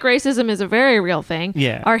systemic racism is a very real thing.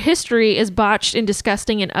 Yeah. Our history is botched and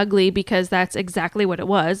disgusting and ugly because that's exactly what it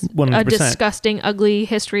was. 100%. A disgusting, ugly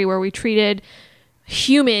history where we treated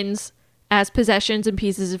humans as possessions and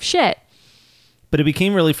pieces of shit. But it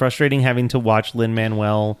became really frustrating having to watch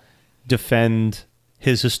Lin-Manuel defend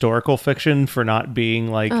his historical fiction for not being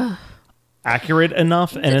like accurate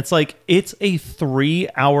enough. And it's like, it's a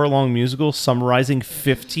 3-hour-long musical summarizing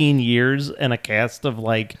 15 years and a cast of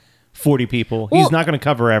like 40 people. Well, He's not going to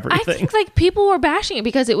cover I everything. think like people were bashing it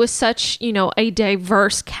because it was such, a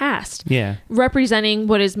diverse cast. Yeah. Representing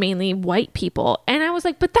what is mainly white people. And I was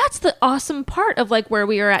like, but that's the awesome part of like where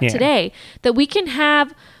we are at Yeah. today, that we can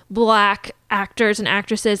have black actors and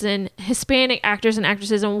actresses and Hispanic actors and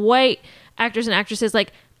actresses and white actors and actresses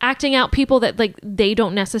like acting out people that like they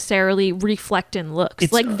don't necessarily reflect in looks.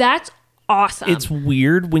 It's- Like that's awesome. It's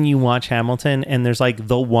weird when you watch Hamilton and there's like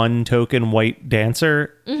the one token white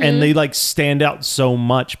dancer Mm-hmm. and they like stand out so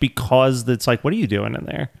much because it's like, what are you doing in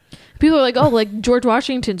there? People are like, oh, like George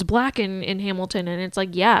Washington's black in Hamilton. And it's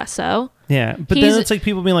like, yeah, so. Yeah, but He's- then it's like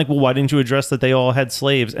people being like, well, why didn't you address that they all had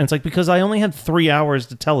slaves? And it's like, because I only had 3 hours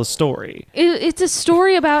to tell a story. It's a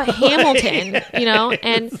story about Hamilton,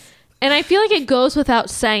 and I feel like it goes without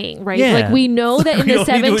saying, right? Yeah. Like we know that in We the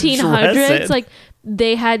don't need to address 1700s, it. like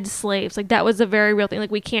they had slaves. Like that was a very real thing. Like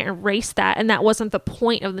we can't erase that, and that wasn't the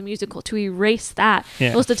point of the musical to erase that.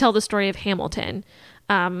 Yeah. It was to tell the story of Hamilton.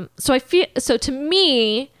 So I feel to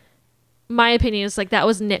me, my opinion is like that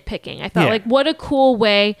was nitpicking. I thought Yeah. like what a cool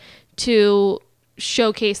way to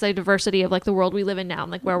showcase the diversity of like the world we live in now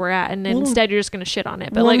and like where we're at, and then instead you're just gonna shit on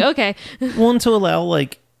it. But well, like okay. Well, and to allow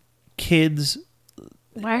like kids.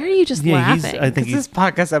 Why are you just Yeah, he's. laughing? I think he's. This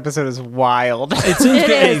podcast episode is wild. It seems It good.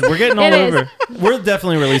 Hey, is. we're getting all It is. over. We're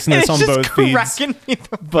definitely releasing this on both feeds.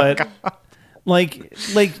 But like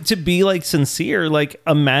to be like sincere, like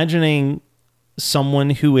imagining someone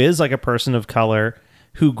who is like a person of color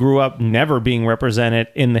who grew up never being represented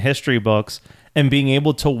in the history books and being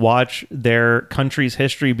able to watch their country's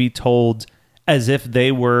history be told as if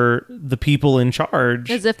they were the people in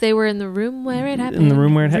charge. As if they were in the room where it happened. In the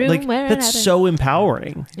room where it happened. Like, where it that's happened. so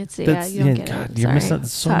empowering. It's That's- you don't yeah, get God, it. you're Sorry. missing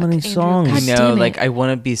so Fuck, many Andrew. songs. God I know, damn like it. I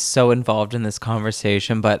want to be so involved in this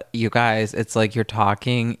conversation, but you guys, it's like you're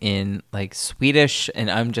talking in like Swedish, and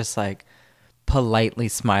I'm just like politely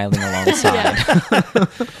smiling alongside. Oh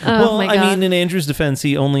Well, my I God. mean, in Andrew's defense,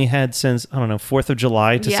 he only had since, 4th of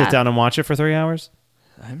July to Yeah. sit down and watch it for 3 hours.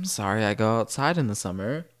 I'm sorry, I go outside in the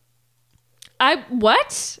summer.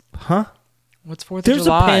 What? Huh? What's 4th of There's a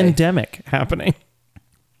July? pandemic happening.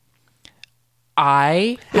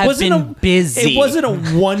 I have been busy. It wasn't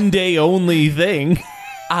a one day only thing.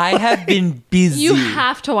 I have been busy. You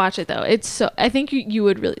have to watch it though. It's so. I think you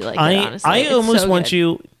would really like it. Honestly, I It's almost so want good.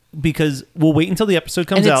 you, because we'll wait until the episode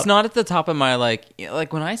comes And out. it's not at the top of my like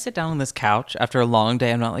when I sit down on this couch after a long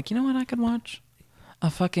day, I'm not like, you know what, I could watch a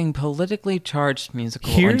fucking politically charged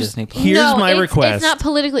musical on Disney Plus. Here's no, my request. It's not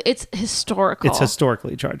politically. It's historical. It's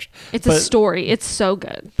historically charged. It's a story. It's so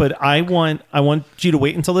good. But I want you to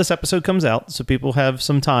wait until this episode comes out so people have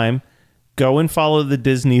some time. Go and follow the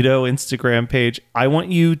Disneydo Instagram page. I want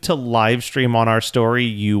you to live stream on our story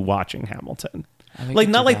you watching Hamilton. Like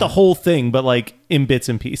not like the whole thing, but like in bits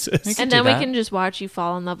and pieces. could And do then we that. can just watch you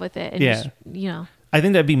fall in love with it. And Yeah. just, you know. I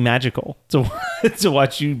think that'd be magical to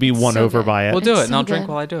watch you be won So over good. by it. We'll do It's it, and so I'll drink good.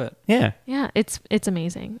 while I do it. Yeah. Yeah, it's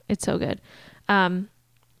amazing. It's so good.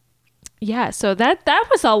 Yeah, so that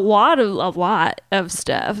was a lot of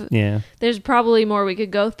stuff. Yeah. There's probably more we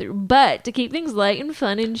could go through, but to keep things light and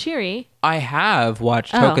fun and cheery. I have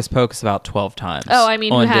watched Oh. Hocus Pocus about 12 times. Oh, I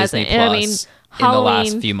mean, who on hasn't? Disney I Plus mean, in the last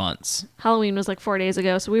Halloween- few months. Halloween was like 4 days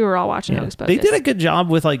ago, so we were all watching Hocus Pocus. They did a good job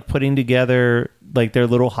with like putting together like their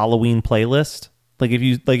little Halloween playlist. Like if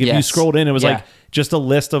you Yes. scrolled in, it was Yeah. like just a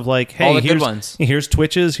list of like, hey, All the good here's ones. Here's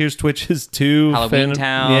Twitches 2, Halloween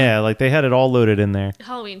Town. Yeah, like they had it all loaded in there.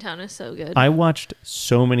 Halloween Town is so good. I watched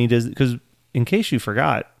so many Disney because in case you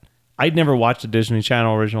forgot, I'd never watched a Disney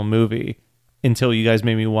Channel original movie until you guys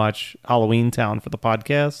made me watch Halloween Town for the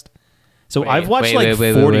podcast. So I've watched 40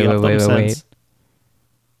 of them since.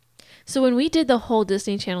 So when we did the whole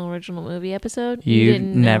Disney Channel original movie episode, You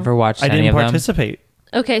didn't know. never watched I any didn't of them? participate.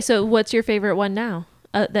 Okay, so what's your favorite one now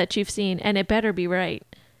that you've seen? And it better be right.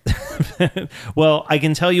 Well, I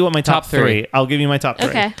can tell you what my top Top three. three. I'll give you my top three.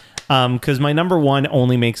 Okay. Because my number one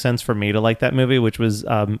only makes sense for me to like that movie, which was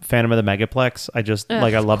Phantom of the Megaplex. I just Ugh.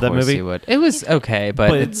 like I love that Of course movie. you would. It was okay, but,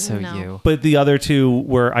 But- it's so No. you. But the other two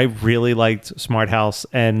were I really liked Smart House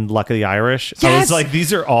and Luck of the Irish. I Yes! was like,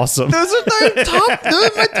 these are awesome. Those are my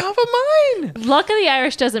top of mine. Luck of the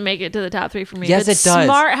Irish doesn't make it to the top three for me. Yes, but it does.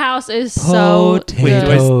 Smart House is so good.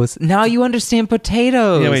 Potatoes. Now you understand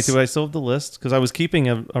potatoes. Yeah, wait, do I still have the list? Because I was keeping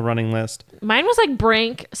a running list. Mine was like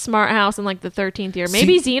Brink, Smart House, and like the 13th year.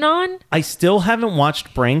 Maybe Xenon. I still haven't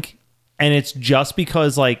watched Brink, and it's just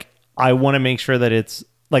because like I want to make sure that it's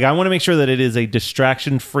like I want to make sure that it is a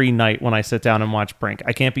distraction-free night when I sit down and watch Brink.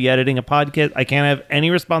 I can't be editing a podcast. I can't have any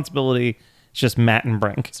responsibility. It's just Matt and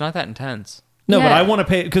Brink. It's not that intense. No, but Yeah. I want to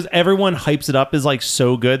pay because everyone hypes it up as like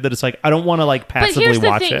so good that it's like I don't want to like But passively here's the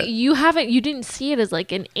watch thing: it. you didn't see it as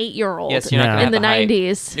like an 8-year-old Yes, you're not No. gonna in have the hype.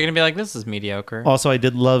 90s. You're gonna be like, this is mediocre. Also, I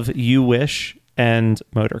did love You Wish and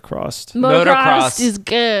Motorcrossed. Motocross Motocross. is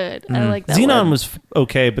good. I like that. Xenon one. was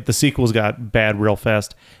okay, but the sequels got bad real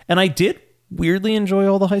fast. And I did weirdly enjoy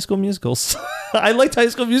all the High School Musicals. I liked High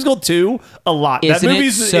School Musical 2 a lot. Isn't that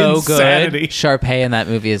movie's it so insanity. good? Sharpay in that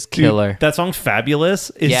movie is Dude, killer. that song Fabulous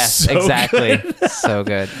is Yes, so exactly. good. So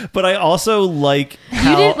good. But I also like You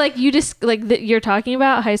how did like you just like you're talking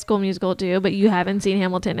about High School Musical too, but you haven't seen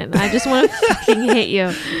Hamilton, and I just want to fucking hit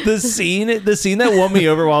you. the scene that won me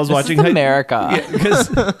over while I was watching This is America.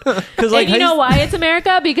 because like And you know why it's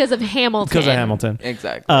America? Because of Hamilton. because of Hamilton.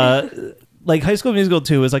 Exactly. Like High School Musical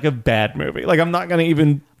 2 is like a bad movie. Like I'm not gonna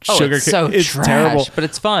even sugarcoat. It's so it's trash, terrible. but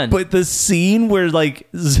it's fun. But the scene where like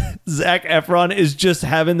Zac Efron is just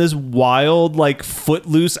having this wild, like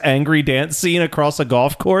footloose, angry dance scene across a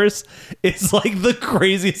golf course, it's like the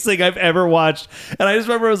craziest thing I've ever watched. And I just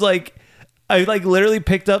remember I was like, I like literally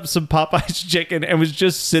picked up some Popeyes chicken and was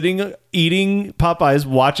just sitting eating Popeyes,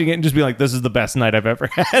 watching it, and just being like, "This is the best night I've ever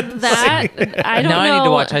had." That I don't now know. I need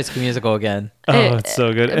to watch High School Musical again. Oh, it's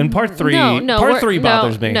so good. And part three, no, part we're- 3 no,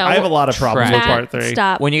 bothers me. no, I have a lot of problems Trash. with part 3.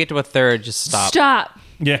 Stop. When you get to a third, just stop. Stop.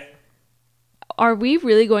 Yeah. Are we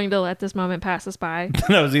really going to let this moment pass us by?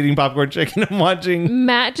 And I was eating popcorn chicken and watching.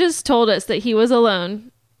 Matt just told us that he was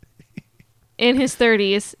alone in his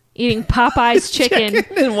 30s eating Popeye's chicken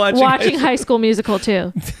and watching High School Musical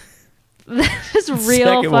too. That is real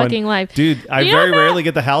Second one. fucking life. Dude, I You know very what? rarely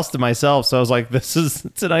get the house to myself, so I was like,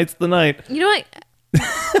 tonight's the night. You know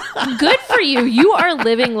what? Good for you. You are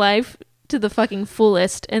living life to the fucking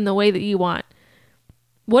fullest in the way that you want.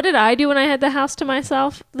 What did I do when I had the house to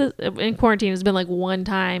myself? In quarantine, it's been like one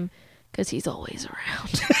time because he's always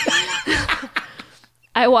around.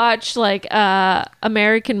 I watched like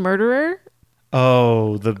American Murderer.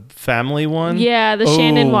 Oh, the family one? Yeah, the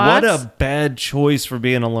Shannon Watts. What a bad choice for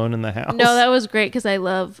being alone in the house. No, that was great because I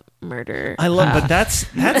love murder. I love, but that's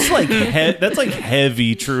like that's like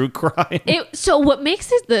heavy true crime. So what makes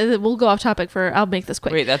it? We'll go off topic for. I'll make this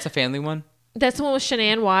quick. Wait, that's a family one? That's the one with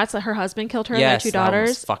Shanann Watts. That her husband killed her Yes, and their 2 that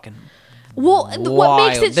was daughters. fucking Well, what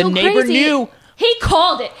makes it wild. The so neighbor crazy? knew He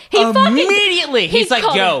called it. He fucking immediately. He's like,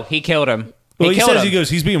 called yo, it. he killed him. Well, he killed says him. he goes,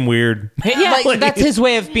 he's being weird. Like, that's his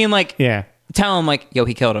way of being like, Yeah. tell him like, yo,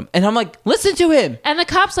 he killed him. And I'm like, listen to him. And the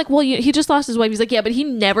cop's like, well, he just lost his wife. He's like, yeah, but he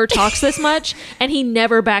never talks this much, and he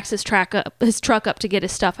never backs his truck up to get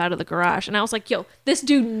his stuff out of the garage. And I was like, yo, this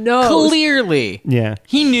dude knows. Clearly. Yeah.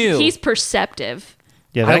 He knew. He's perceptive.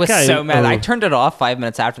 Yeah, I that was guy, so mad. oh. I turned it off 5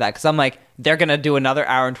 minutes after that because I'm like, they're going to do another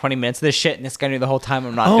hour and 20 minutes of this shit, and it's going to do the whole time.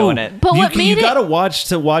 I'm not doing it. But what you made it- gotta watch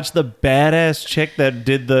the badass chick that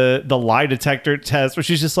did the lie detector test, where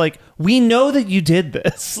she's just like, we know that you did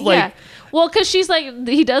this. Like, Yeah. Well, because she's like,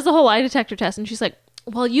 he does the whole lie detector test, and she's like,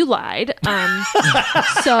 well, you lied.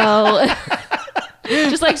 So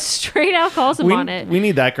just like straight out calls him on it. we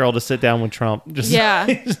need that girl to sit down with Trump. Just Yeah.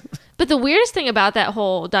 But the weirdest thing about that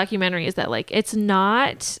whole documentary is that like it's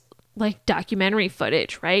not like documentary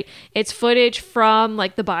footage, right? It's footage from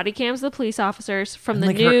like the body cams of the police officers, from And, the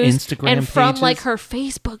like, her news, Instagram and from like pages. her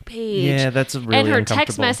Facebook page. Yeah, that's really and her text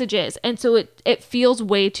uncomfortable. messages. And so it feels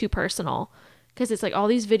way too personal because it's like all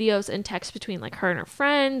these videos and texts between like her and her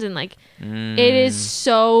friends, and like it is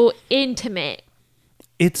so intimate.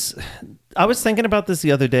 I was thinking about this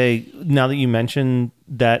the other day, now that you mentioned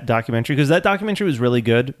that documentary, because that documentary was really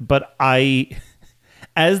good, but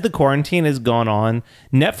as the quarantine has gone on,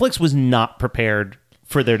 Netflix was not prepared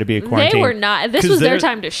for there to be a quarantine. They were not. This 'Cause was their they're-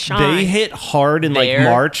 time to shine. They hit hard in like There-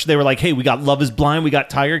 March. They were like, hey, we got Love is Blind, we got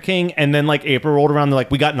Tiger King, and then like April rolled around, they're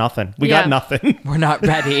like, we got nothing. We Yeah. got nothing. We're not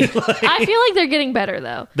ready. I feel like they're getting better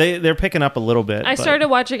though. They're picking up a little bit. I but- started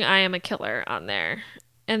watching I Am a Killer on there,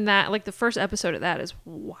 and that like the first episode of that is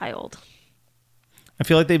wild. I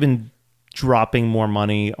feel like they've been dropping more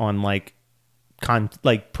money on like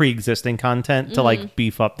pre-existing content to like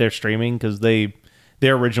beef up their streaming, because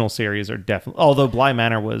their original series are definitely, although Bly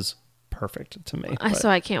Manor was perfect to me. but- So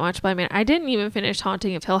I can't watch Blind Man. I didn't even finish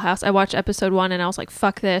Haunting of Hill House. I watched episode 1 and I was like,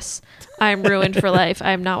 fuck this. I'm ruined for life.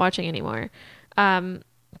 I'm not watching anymore.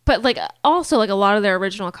 But like also like a lot of their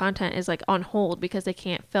original content is like on hold because they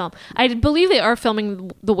can't film. I believe they are filming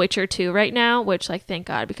The Witcher 2 right now, which like thank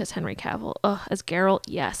God, because Henry Cavill as Geralt,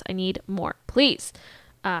 yes, I need more, please.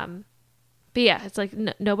 But yeah, it's like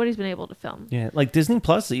nobody's been able to film. Yeah, like Disney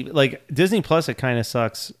Plus, it kind of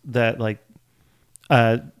sucks that like, all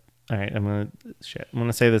right, I'm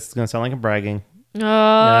gonna say this. It's gonna sound like I'm bragging. Oh,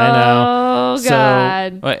 I know. So-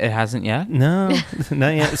 God. What, it hasn't yet? No,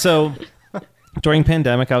 not yet. So during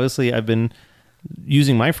pandemic, obviously, I've been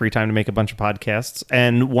using my free time to make a bunch of podcasts,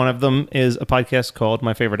 and one of them is a podcast called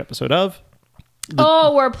My Favorite Episode of.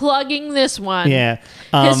 Oh, we're plugging this one. Yeah,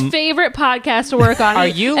 His favorite podcast to work on. Are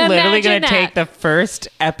you literally going Imagine to take that. the first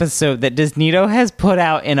episode that Disnito has put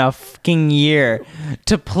out in a fucking year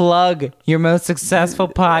to plug your most successful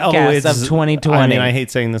podcast of 2020? I mean, I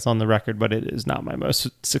hate saying this on the record, but it is not my most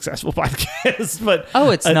successful podcast. But Oh,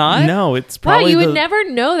 it's not? No, it's Wow, probably you would never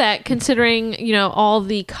know that, considering all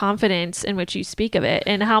the confidence in which you speak of it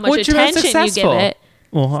and how much What's your most attention you give successful? it.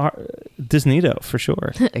 Well, Disneydo for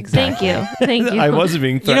sure. Thank you, thank you. I wasn't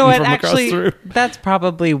being You threatened know what? from Actually, across through. that's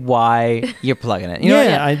probably why you're plugging it. You know what?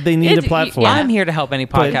 Yeah, they need a It's- platform. yeah. I'm here to help any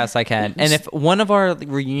But- podcast I can. And if one of our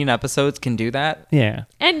reunion episodes can do that, Yeah.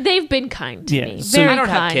 And they've been kind to Yeah, me. so- Very I don't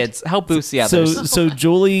kind. have kids. Help boost the So, others. so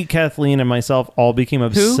Julie, Kathleen, and myself all became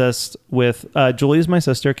obsessed with. Julie is my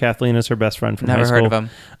sister. Kathleen is her best friend from high Never school. heard of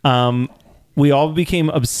them. We all became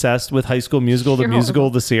obsessed with High School Musical, the You're musical,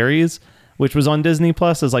 the series, which was on Disney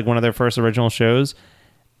Plus as like one of their first original shows,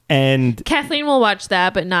 and Kathleen will watch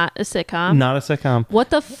that, but not a sitcom. not a sitcom. What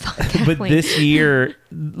the fuck, But Kathleen? this year,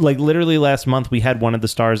 like literally last month, we had one of the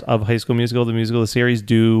stars of High School Musical, the series,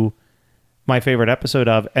 do my favorite episode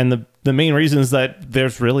of, and the main reason is that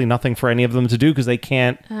there's really nothing for any of them to do because they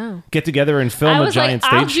can't Oh. get together and film I a was giant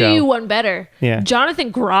like, I'll stage do show. you one better. Yeah. Jonathan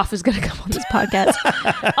Groff is going to come on this podcast.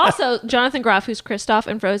 Also, Jonathan Groff, who's Kristoff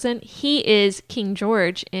in Frozen, he is King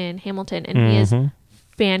George in Hamilton, and he is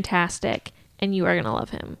fantastic, and you are going to love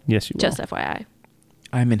him. Yes, you will. Just FYI.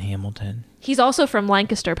 I'm in Hamilton. He's also from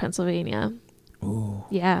Lancaster, Pennsylvania. Ooh.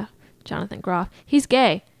 Yeah, Jonathan Groff. He's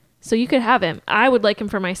gay, so you could have him. I would like him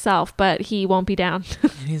for myself, but he won't be down.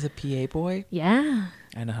 And he's a PA boy. Yeah.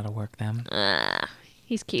 I know how to work them.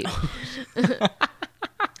 He's cute.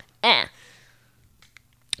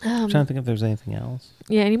 I'm trying to think if there's anything else.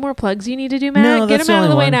 Yeah, any more plugs you need to do, Matt? No, Get that's them the out of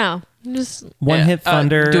the only way one. now. Just One Hit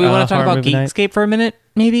Thunder. Do we want to talk Horror about Movie Night. Geekscape for a minute?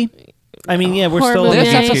 Maybe. I mean, yeah, we're Horrible still in the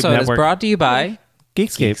This Geekscape episode is Network. brought to you by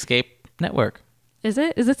Geekscape. Geekscape Network. Is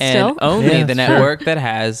it? Is it And still? only Yeah, the sure. network that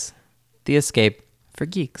has the escape for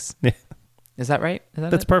geeks. Yeah, Is that right? Is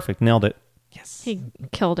that that's it? perfect. Nailed it. Yes. He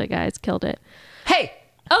killed it, guys. Killed it. Hey,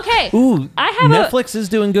 Okay. Ooh, I have Netflix is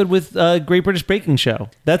doing good with Great British Baking Show.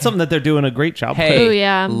 That's something that they're doing a great job with. hey, Ooh,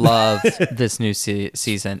 yeah. love this new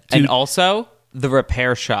season. And also, The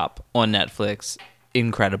Repair Shop on Netflix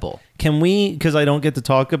incredible. Can we? Because I don't get to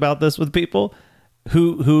talk about this with people.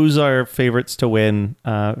 Who's our favorites to win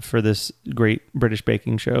for this great British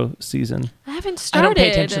baking show season? I haven't I started. don't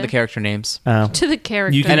pay attention to the character names. To the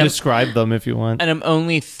character. You can And I'm- describe them if you want. And I'm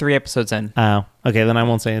only 3 episodes in. Oh, okay. Then I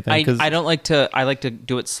won't say anything. I don't like to. I like to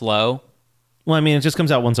do it slow. Well, I mean, it just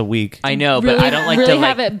comes out once a week. I know, but Really- I don't like really to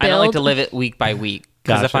have like. it I don't like to build. live it week by week.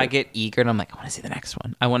 Because if Gotcha. I get eager and I'm like, I want to see the next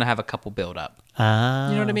one. I want to have a couple build up. Ah.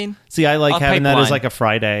 You know what I mean? See, I like I'll having that as pipeline. like a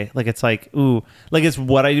Friday. Like it's like, ooh, like it's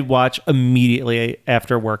what I watch immediately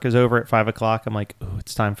after work is over at 5 o'clock. I'm like, ooh,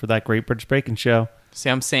 it's time for that great British Baking Show. See,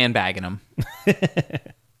 I'm sandbagging them.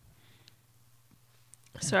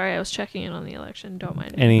 Sorry, I was checking in on the election. Don't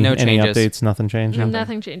mind me. Any No any changes. updates? Nothing changed.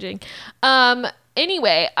 Nothing changing.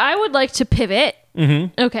 Anyway, I would like to pivot.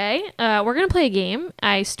 Mm-hmm. Okay. We're going to play a game.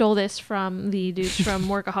 I stole this from the dudes from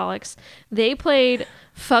Workaholics. They played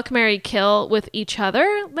Fuck, Marry, Kill with each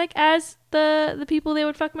other, like as the people they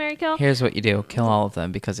would fuck, marry, kill. Here's what you do: kill all of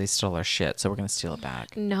them because they stole our shit. So we're gonna steal it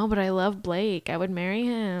back. No, but I love Blake. I would marry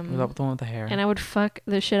What him. about the one with the hair? And I would fuck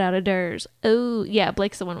the shit out of Durs. Oh, yeah.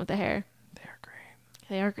 Blake's the one with the hair. They're great.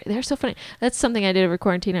 They are great. They're so funny. That's something I did over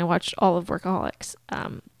quarantine. I watched all of Workaholics.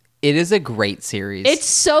 It is a great series. It's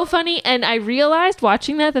so funny, and I realized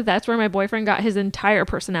watching that that's where my boyfriend got his entire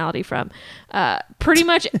personality from. Pretty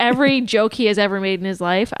much every joke he has ever made in his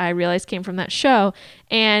life, I realized came from that show.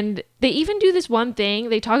 And they even do this one thing.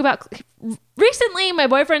 They talk about recently. My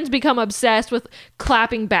boyfriend's become obsessed with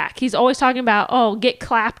clapping back. He's always talking about, oh, get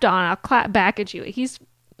clapped on. I'll clap back at you. He's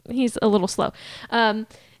a little slow. And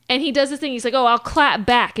he does this thing. He's like, oh, I'll clap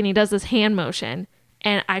back, and he does this hand motion.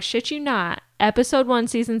 And I shit you not, episode 1,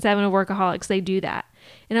 season 7 of Workaholics, they do that.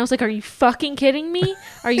 And I was like, are you fucking kidding me?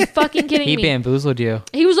 Are you fucking kidding he me? bamboozled you.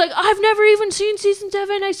 He was like, I've never even seen season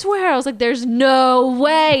 7, I swear. I was like, there's no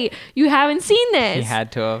way you haven't seen this. He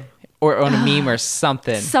had to have, or on a meme or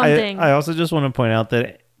something. Something. I also just want to point out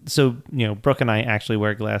that Brooke and I actually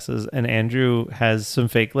wear glasses, and Andrew has some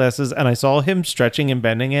fake glasses, and I saw him stretching and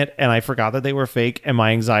bending it, and I forgot that they were fake, and my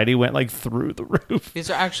anxiety went like through the roof. These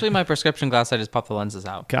are actually my prescription glasses. I just popped the lenses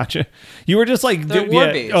out. Gotcha. You were just like, They're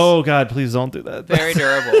Warbies. oh God, please don't do that. Very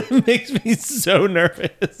durable. It makes me so nervous.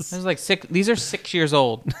 There's like 6. These are 6 years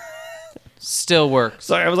old. Still works.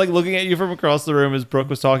 Sorry, I was like looking at you from across the room as Brooke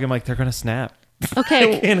was talking. I'm like, they're gonna snap.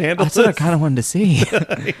 Okay, Can't handle That's what I this. kind of wanted to see.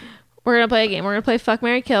 we're going to play a game. We're going to play Fuck,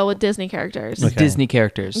 Marry, Kill with Disney characters. Okay. Disney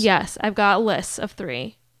characters. Yes, I've got lists of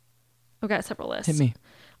 3. I've got several lists. Hit me.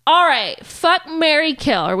 All right, Fuck, Marry,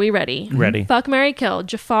 Kill. Are we ready? Ready. Fuck, Marry, Kill.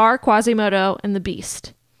 Jafar, Quasimodo, and the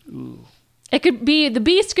Beast. It could be the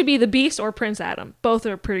Beast. Could be the Beast or Prince Adam. Both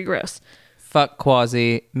are pretty gross. Fuck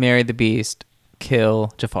Quasi, marry the Beast,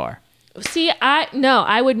 kill Jafar. See,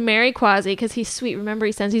 I would marry Quasi because he's sweet. Remember,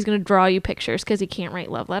 he says he's going to draw you pictures because he can't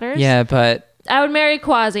write love letters. Yeah, but I would marry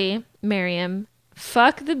Quasi, marry him,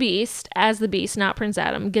 fuck the Beast as the Beast, not Prince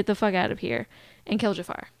Adam. Get the fuck out of here, and kill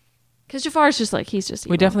Jafar. Because Jafar's just like, he's just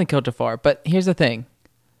evil. we definitely killed Jafar. But here's the thing.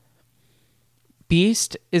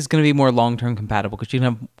 Beast is going to be more long-term compatible because you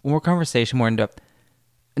can have more conversation, more in-depth.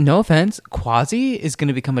 No offense, Quasi is going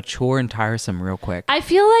to become a chore and tiresome real quick. I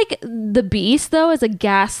feel like the Beast, though, is a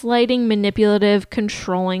gaslighting, manipulative,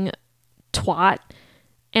 controlling twat,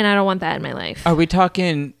 and I don't want that in my life. Are we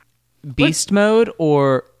talking Beast mode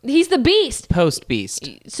or He's the Beast. post-Beast?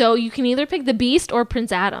 So you can either pick the Beast or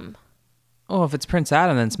Prince Adam. Oh, if it's Prince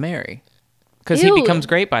Adam, then it's Mary. Because he Ew. becomes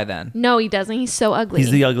great by then. No, he doesn't. He's so ugly.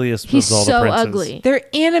 He's the ugliest He's of all so the princes. ugly. They're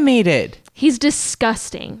animated. He's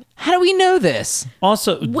disgusting. How do we know this?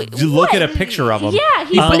 Also, Wait, you look what? at a picture of him. Yeah,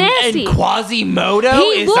 he's nasty. And Quasimodo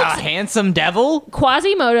He is looks- a handsome devil?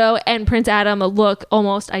 Quasimodo and Prince Adam look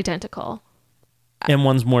almost identical. And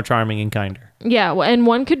one's more charming and kinder. Yeah, and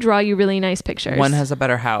one could draw you really nice pictures. One has a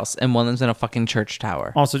better house, and one lives in a fucking church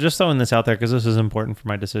tower. Also, just throwing this out there because this is important for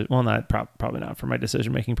my decision. Well, not probably not for my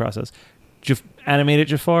decision making process. Animated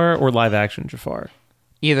Jafar or live action Jafar?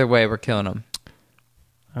 Either way, we're killing them.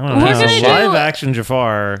 I don't know. We're gonna do- Live action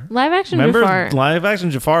Jafar. live action Remember, Jafar. live action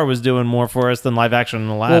Jafar was doing more for us than live action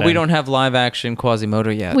Aladdin. Well, we don't have live action Quasimodo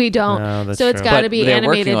yet. We don't. No, that's so it's true. got to But be they're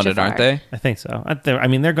animated working on Jafar. it, aren't they? I think so. I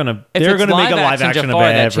mean, they're gonna If they're it's gonna make a live action Jafar, of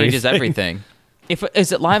that everything. changes everything.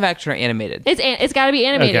 Is it live action or animated? It's got to be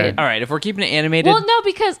animated. Okay. All right, if we're keeping it animated, Well, no,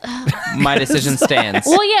 because my decision stands.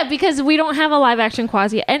 well, yeah, because we don't have a live action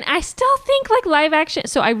Quasi, and I still think like live action.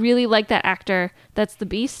 So I really like that actor. That's the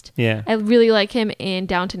Beast. Yeah. I really like him in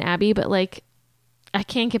Downton Abbey, but like, I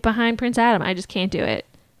can't get behind Prince Adam. I just can't do it.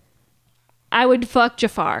 I would fuck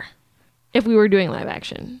Jafar if we were doing live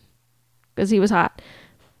action because he was hot.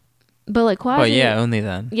 But like Quasi, Well, yeah, only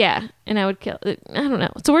then. yeah, and I would kill. I don't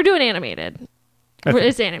know. So we're doing animated. Okay.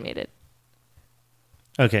 It's animated.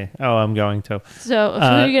 Okay. Oh, I'm going to. So who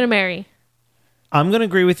are you gonna marry? I'm going to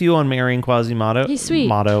agree with you on marrying Quasimodo. He's sweet.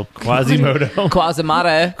 Quasimodo. Quasimodo.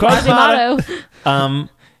 Quasimodo. Quasimodo.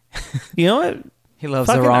 You know what? He loves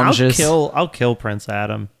Fucking, oranges. I'll kill Prince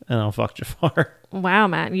Adam and I'll fuck Jafar. Wow,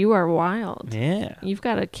 Matt, you are wild. Yeah. You've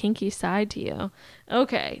got a kinky side to you.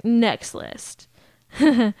 Okay, next list.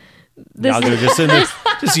 Yago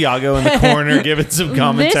just Yago in the corner giving some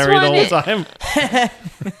commentary the one whole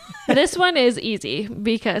time. This one is easy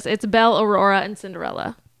because it's Belle, Aurora, and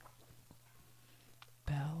Cinderella.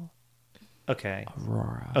 Belle, Okay.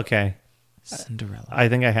 Aurora, Okay. Cinderella. I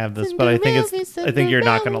think I have this, but I think you're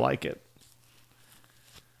not going to like it.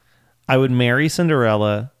 I would marry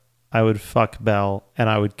Cinderella, I would fuck Belle, and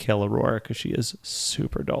I would kill Aurora because she is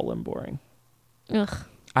super dull and boring. Ugh.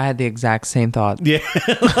 I had the exact same thought. Yeah.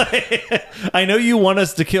 I know you want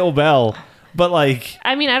us to kill Belle, but like,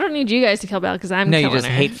 I mean, I don't need you guys to kill Belle because I'm No, you killing just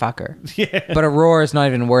her. hate fuck her. yeah. But Aurora's not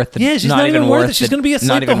even worth it. Yeah, she's not even worth it. She's gonna be asleep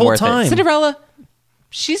not the even whole worth it. time. Cinderella,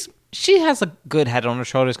 she has a good head on her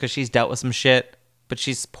shoulders because she's dealt with some shit, but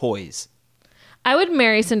she's poised. I would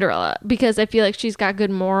marry Cinderella because I feel like she's got good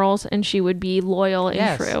morals and she would be loyal and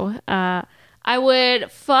Yes. true. I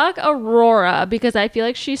would fuck Aurora because I feel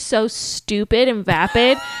like she's so stupid and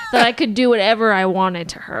vapid that I could do whatever I wanted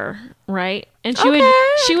to her, right? And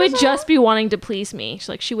she would just be wanting to please me.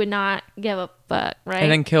 She would not give a fuck, right?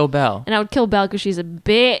 And then kill Belle. And I would kill Belle because she's a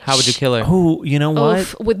bitch. How would you kill her? Oh, you know what?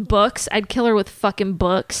 Oof, with books. I'd kill her with fucking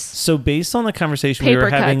books. So based on the conversation we were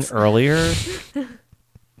Paper having cuts. earlier,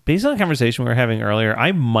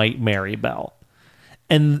 I might marry Belle.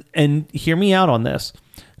 And hear me out on this,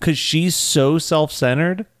 because she's so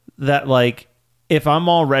self-centered that like if I'm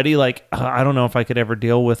already like I don't know if I could ever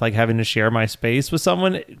deal with like having to share my space with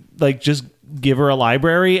someone, like just give her a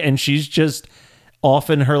library and she's just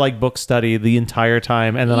off in her like book study the entire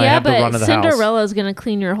time, and then I have to run to the house. Cinderella's gonna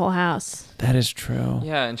clean your whole house. That is true.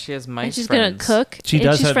 Yeah, and she has mice And she's friends. gonna cook. She and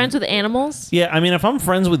does she's have- friends with animals. Yeah, I mean, if I'm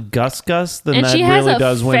friends with Gus, then And that she has really a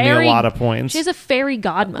does win me fairy- a lot of points. She has a fairy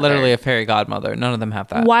godmother. Literally a fairy godmother. None of them have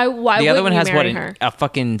that. Why The other wouldn't one you has marry what? her? A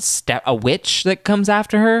fucking a witch that comes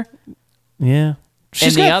after her. Yeah,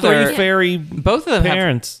 she's the got other- three fairy Both of them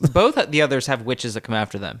parents. have. Both the others have witches that come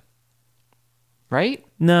after them. Right?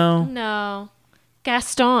 No, No.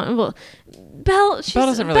 Gaston. Well, Belle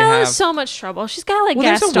doesn't really Belle have- is so much trouble. She's got like Well,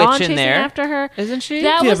 there's a Gaston witch in chasing there, after her. isn't she?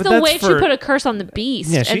 That Yeah, was but the that's witch for- who put a curse on the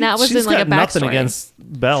beast, yeah, and that was she's in like a got nothing backstory. against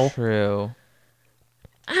Belle. True.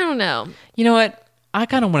 I don't know. You know what? I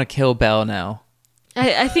kind of want to kill Belle now.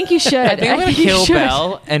 I think you should. I think I'm gonna you kill should.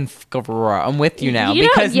 Belle and fuck Aurora. I'm with you now You know,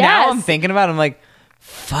 because now I'm yes. thinking about it, I'm like,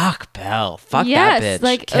 fuck Belle. Fuck Yes, that bitch.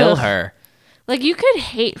 like, Kill ugh. her. Like you could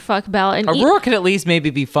hate fuck Belle and eat, Aurora could at least maybe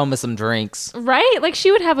be fun with some drinks. right? Like she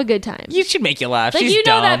would have a good time. You should make you laugh. Like She's you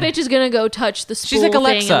know dumb. that bitch is gonna go touch the spool like thing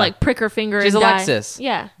Alexa. and like prick her finger. She's and die. Alexis.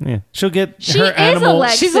 Yeah, Yeah, she'll get she her is animal.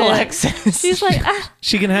 Alexis. She's Alexis. She's like, ah.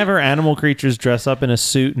 She can have her animal creatures dress up in a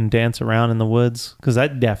suit and dance around in the woods, because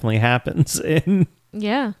that definitely happens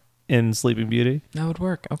Yeah. in Sleeping Beauty. That would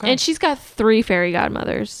work. Okay. And she's got 3 fairy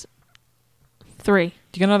godmothers. 3.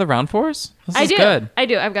 Do you got another round for us? This I is do. good. I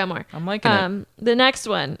do. I've got more. I'm liking it. The next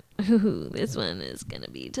one. Ooh, this one is gonna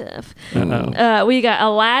be tough. Uh-oh. We got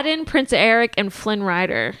Aladdin, Prince Eric, and Flynn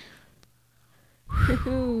Rider.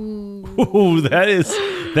 Ooh, that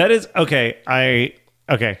is okay.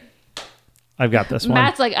 Okay, I've got this one.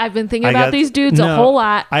 Matt's like, I've been thinking I about got- these dudes a no, whole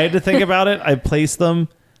lot. I had to think about it. I placed them.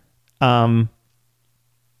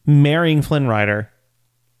 Marrying Flynn Rider.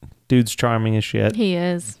 Dude's charming as shit. He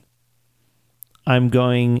is. I'm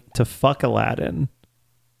going to fuck Aladdin,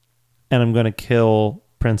 and I'm going to kill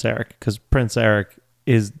Prince Eric, because Prince Eric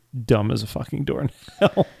is dumb as a fucking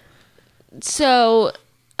doornail. So,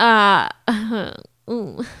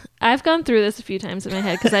 ooh, I've gone through this a few times in my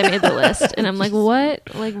head because I made the list, and I'm like, what?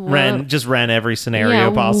 Like, what? ran every scenario Yeah,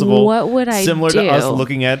 possible. what would I Similar do? to us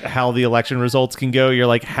looking at how the election results can go. You're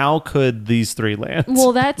like, how could these 3 land?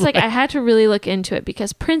 Well, that's like I had to really look into it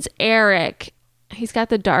because Prince Eric, he's got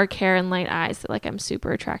the dark hair and light eyes that like I'm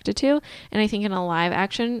super attracted to, and I think in a live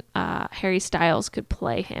action, Harry Styles could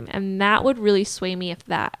play him, and that would really sway me if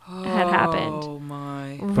that had happened. Oh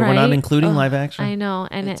my. But we're not Right? including Ugh, live action. I know,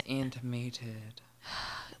 and It's it animated.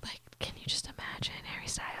 like, can you just imagine Harry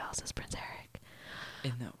Styles as Prince Eric?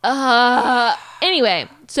 In the Anyway,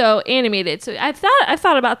 so animated. So I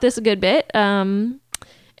thought about this a good bit. And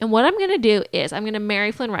what I'm gonna do is I'm gonna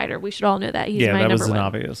marry Flynn Rider. We should all know that he's Yeah, my that number was an one.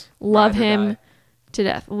 obvious. Love Ride or him die. to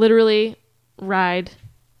death. Literally ride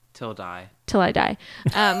till die. till I die.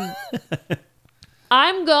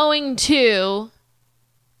 I'm going to.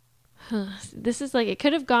 This is like it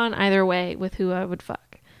could have gone either way with who I would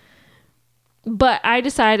fuck. But I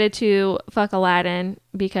decided to fuck Aladdin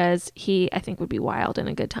because he, I think, would be wild and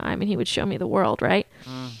a good time and he would show me the world, right?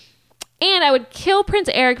 And I would kill Prince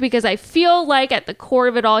Eric because I feel like at the core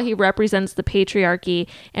of it all, he represents the patriarchy.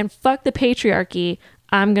 And fuck the patriarchy,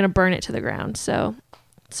 I'm going to burn it to the ground. So,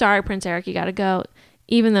 sorry, Prince Eric, you got to go.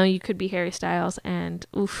 Even though you could be Harry Styles. And,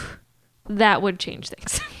 oof, that would change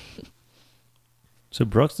things. So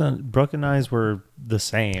Brooke and I were the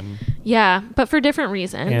same. Yeah, but for different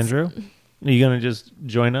reasons. Andrew, are you going to just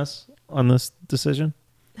join us on this decision?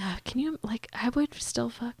 Can you, like, I would still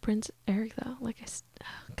fuck Prince Eric, though. Like,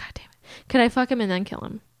 God damn it. Could I fuck him and then kill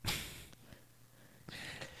him?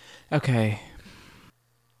 Okay.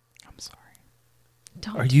 I'm sorry.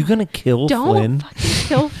 Don't. Are you going to kill Flynn? Don't fucking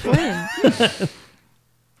kill Flynn.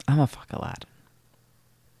 I'm a fuck Aladdin.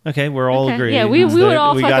 Okay, we're all Okay. agreed. Yeah, we would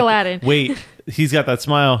all fuck got- Aladdin. Wait, he's got that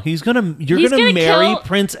smile. You're He's gonna gonna marry kill-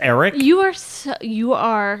 Prince Eric? You're such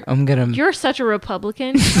a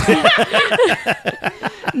Republican.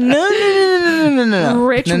 No.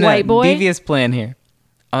 Rich white boy. Devious plan here.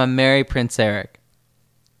 I'm gonna marry Prince Eric.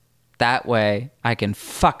 That way, I can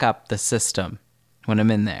fuck up the system when I'm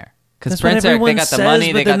in there. Because That's what Prince Eric, they everyone got the says, money,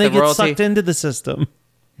 but they then got they the get royalty. sucked into the system.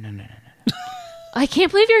 No. I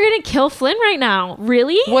can't believe you're gonna kill Flynn right now.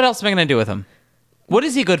 Really? What else am I gonna do with him? What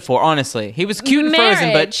is he good for? Honestly, he was cute and Frozen,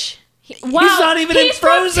 but Marriage. Wow, he's not even in he's from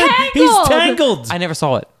Frozen. He's Tangled. I never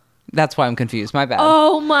saw it. That's why I'm confused. My bad.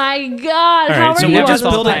 Oh my God! All How right, are so you we're just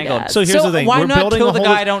watching building. that? So here's So the thing: why we're not building kill a the whole.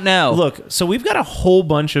 guy I don't know? Look, so we've got a whole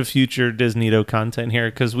bunch of future Disneydo content here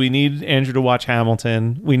because we need Andrew to watch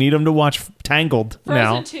Hamilton. We need him to watch Tangled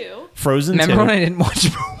now. Frozen 2. Frozen Remember 2. when I didn't watch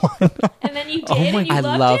Moana? And then you did. Oh my- and you I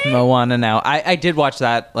loved love it? Moana now. I did watch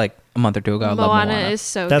that like a month or two ago. I love Moana Moana. is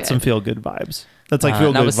so That's some good. feel good vibes. That's like feel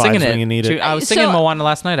And I good was vibes singing when you need Shoot, it. I was So- singing Moana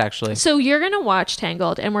last night, actually. So you're gonna watch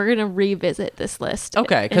Tangled, and we're gonna revisit this list.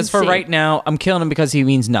 Okay, because and for see. right now, I'm killing him because he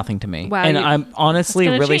means nothing to me. Wow, and you- I'm honestly It's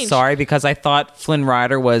gonna really change. sorry because I thought Flynn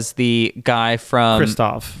Rider was the guy from.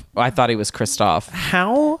 Christoph. I thought he was Kristoff,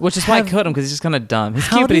 How? which is why I killed him because he's just kind of dumb. He's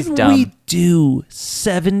How cute, but he's did dumb. we do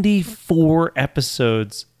 74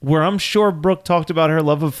 episodes where I'm sure Brooke talked about her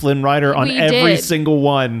love of Flynn Rider on We every did. single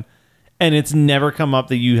one, and it's never come up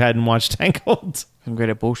that you hadn't watched Tangled? I'm great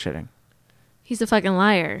at bullshitting. He's a fucking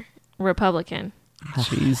liar, Republican.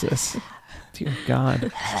 Jesus. Dear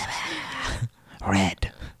God.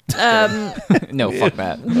 Red. No, fuck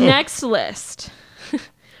that. Next list.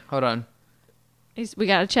 Hold on. We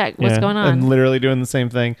gotta check what's Yeah, going I'm on. literally doing the same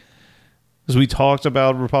thing. Because we talked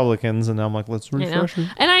about Republicans, and now I'm like, let's You know? refresh it.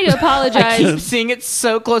 And I I keep apologize. seeing it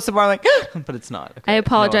so close to bar, like, but it's not. Okay. I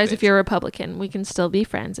apologize No if you're a Republican. We can still be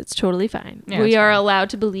friends. It's totally fine. Yeah, We it's are fine. allowed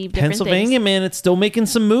to believe different Pennsylvania, things. man, it's still making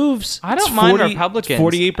some moves. I don't It's mind 40 Republicans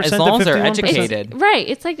 48% as long to as they're 51%. educated. Right.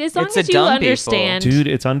 It's like as long It's as the you dumb people. understand. Dude,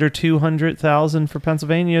 it's under 200,000 for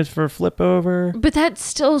Pennsylvania for flip over. But that's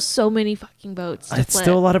still so many fucking votes. To It's flip.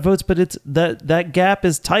 still a lot of votes, but it's that gap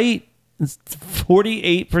is tight. It's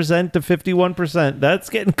 48% to 51%. That's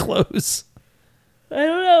getting close. I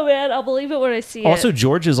don't know, man. I'll believe it when I see Also, it.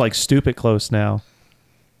 Georgia's like stupid close now.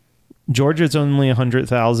 Georgia's only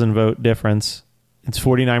 100,000 vote difference. It's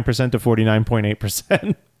 49% to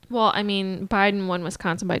 49.8%. Well, I mean, Biden won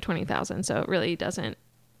Wisconsin by 20,000, so it really doesn't.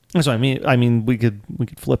 That's what I mean. I mean, we could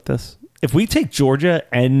flip this. If we take Georgia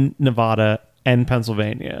and Nevada and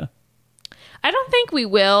Pennsylvania, I don't think we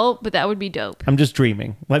will, but that would be dope. I'm just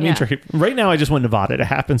dreaming. Let me Yeah. dream. Right now, I just want Nevada to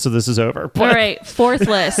happen, so this is over. But All right, fourth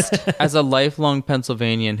list. As a lifelong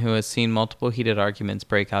Pennsylvanian who has seen multiple heated arguments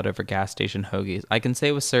break out over gas station hoagies, I can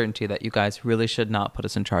say with certainty that you guys really should not put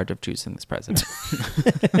us in charge of choosing this president.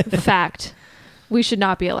 Fact. We should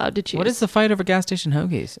not be allowed to choose. What is the fight over gas station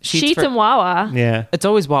hoagies? Sheets for- and Wawa? yeah, It's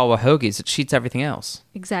always Wawa hoagies. It Sheets everything else.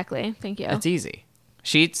 Exactly. Thank you. It's easy.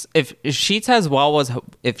 Sheets. If Sheets has Wawa's,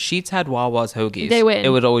 if Sheets had Wawa's hoagies, They win. It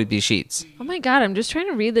would always be Sheets. Oh my god, I'm just trying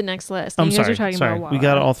to read the next list. I'm you guys sorry. are talking Sorry, about Wawa. we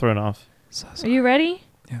got it all thrown off. So Are sorry. you ready?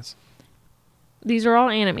 Yes. These are all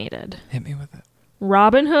animated. Hit me with it.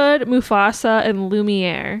 Robin Hood, Mufasa, and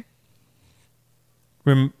Lumiere.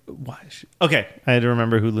 Why? Okay, I had to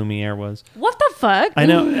remember who Lumiere was. What the fuck? I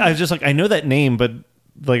know. I was just like, I know that name, but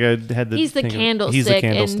like I had to. He's the think of- candlestick He's the in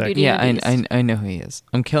candlestick. Beauty Yeah, and the Beast. I know who he is.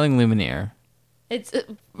 I'm killing Lumiere. It's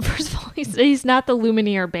first of all, he's not the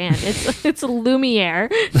Lumiere band. It's Lumiere.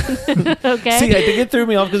 Okay. See, I think it threw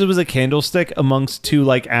me off because it was a candlestick amongst two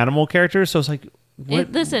like animal characters. So I was like,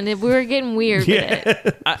 what? Listen, we were getting weird with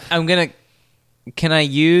it. I'm gonna. Can I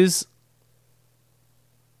use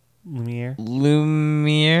Lumiere.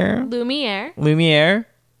 Lumiere? Lumiere. Lumiere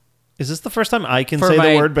Is this the first time I can for say my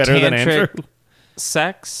the word better than tantric Andrew?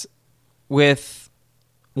 sex with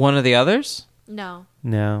one of the others? No.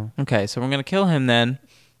 No. Okay, so we're gonna kill him then.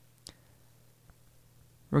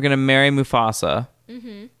 We're gonna marry Mufasa.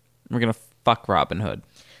 Mm-hmm. We're gonna fuck Robin Hood.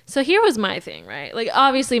 So here was my thing, right? Like,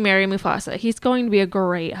 obviously, marry Mufasa. He's going to be a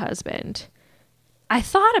great husband. I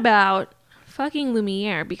thought about fucking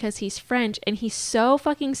Lumiere because he's French and he's so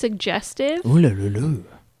fucking suggestive Ooh la la la.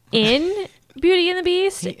 in Beauty and the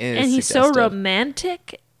Beast. He is and he's suggestive. so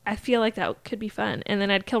romantic. I feel like that could be fun. And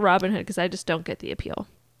then I'd kill Robin Hood because I just don't get the appeal.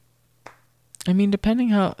 I mean,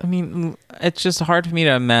 it's just hard for me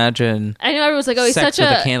to imagine I know everyone's like, oh, he's sex such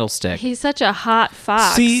with a a candlestick. he's such a hot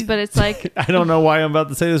fox, See- but it's like I don't know why I'm about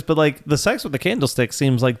to say this, but like the sex with the candlestick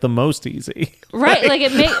seems like the most easy. right, like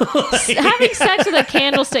it makes having sex with a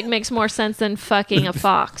candlestick makes more sense than fucking a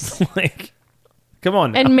fox Like, come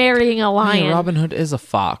on. Now. and marrying a lion. Yeah, Robin Hood is a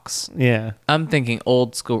fox. Yeah. I'm thinking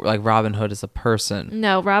old school, like Robin Hood is a person.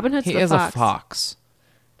 No, Robin Hood's He the is fox. a fox.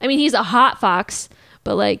 I mean, he's a hot fox,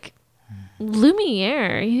 but like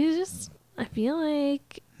Lumiere, he's just. I feel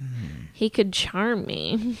like he could charm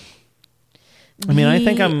me. I mean, I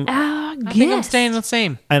think I'm I think I'm staying the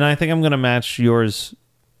same. and I think I'm gonna match yours,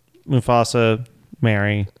 Mufasa,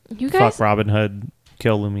 marry, You fuck guys, Robin Hood,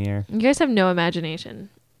 kill Lumiere. you guys have no imagination.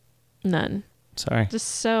 None. Sorry. Just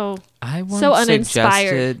so. I once So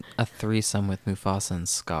uninspired. suggested a threesome with Mufasa and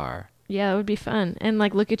Scar. Yeah, it would be fun. And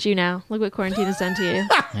like, look at you now. Look what quarantine has done to you.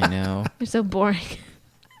 I know. You're so boring.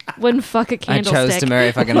 Wouldn't fuck a I candlestick. chose to marry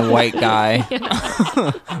a fucking white guy.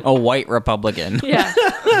 A white Republican. Yeah.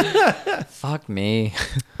 Fuck me.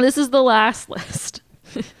 This is the last list.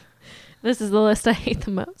 This is the list I hate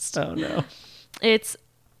the most. Oh no. It's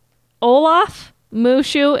Olaf,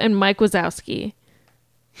 Mushu, and Mike Wazowski.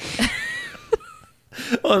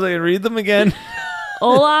 Oh, so I can read them again.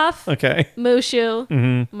 Olaf, Okay.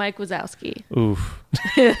 Mushu, Mike Wazowski. Oof.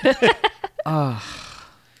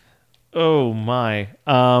 Oh my.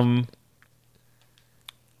 I'm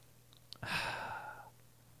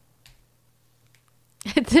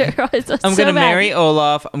gonna marry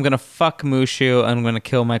Olaf. I'm gonna fuck Mushu. I'm gonna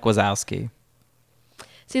kill Mike Wazowski.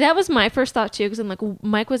 See, that was my first thought too, because I'm like,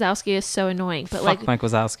 Mike Wazowski is so annoying, but Fuck like, Mike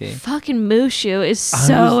Wazowski. fucking Mushu is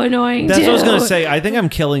so annoying. That's too. what I was gonna say. I think I'm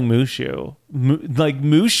killing Mushu. Like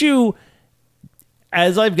Mushu.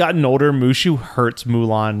 As I've gotten older, Mushu hurts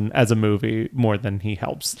Mulan as a movie more than he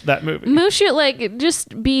helps that movie. Mushu, like,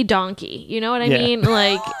 just be donkey. You know what I Yeah. mean?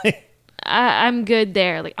 Like, I'm good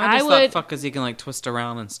there. Like, I just would. thought fuck because he can like twist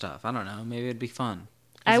around and stuff. I don't know. Maybe it'd be fun.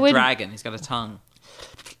 I He's a would- dragon. He's got a tongue.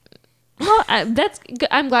 Well,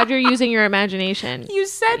 I'm glad you're using your imagination. You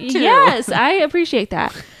said to. Yes, I appreciate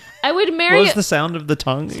that. I would What marry. was the sound of the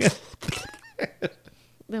tongue?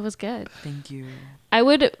 That was good. Thank you. I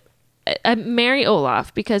would marry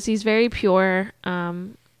Olaf because he's very pure.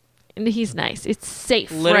 And he's nice. It's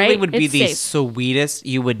safe. Literally right? would be It's the safe. sweetest.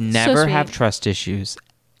 You would never sweet. have trust issues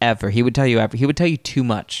ever. He would tell you ever. He would tell you too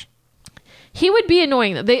much. He would be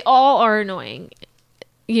annoying though. They all are annoying.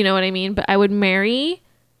 You know what I mean? But I would marry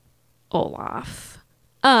Olaf.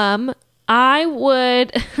 I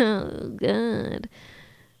would. Oh God.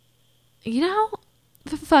 You know,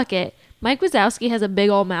 fuck it. Mike Wazowski has a big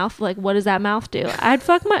old mouth. Like, what does that mouth do? I'd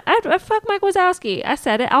fuck Mike Wazowski. I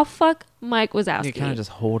said it. I'll fuck Mike Wazowski. You kind of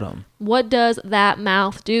just hold him. What does that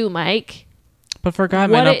mouth do, Mike? But for a guy,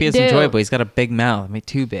 it What'd might not it be as do? enjoyable. He's got a big mouth. I mean,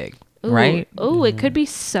 too big. Right? Oh, it could be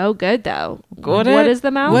so good though. Would What it? does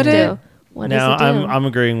the mouth Would do? it? What No, does it do? I'm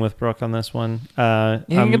agreeing with Brooke on this one. You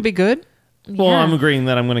think it'd be good? Well, Yeah. I'm agreeing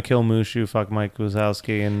that I'm going to kill Mushu, fuck Mike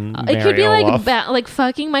Wazowski, and marry It could be Olaf. like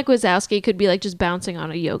fucking Mike Wazowski could be like just bouncing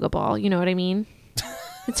on a yoga ball. You know what I mean?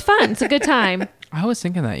 It's fun. It's a good time. I was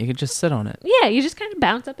thinking that you could just sit on it. Yeah, you just kind of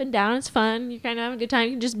bounce up and down. It's fun. You're kind of having a good time.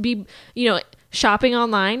 You can just be, shopping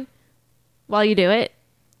online while you do it,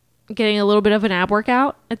 getting a little bit of an ab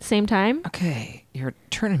workout at the same time. Okay, you're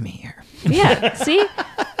turning me here. Yeah. See?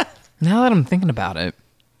 Now that I'm thinking about it,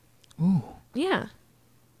 Yeah.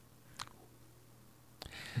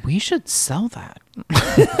 we should sell that.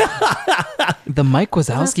 The Mike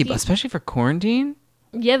Wazowski, Wazowski. especially for quarantine,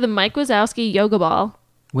 Yeah, the Mike Wazowski yoga ball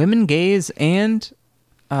women, gays, and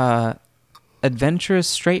adventurous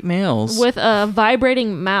straight males with a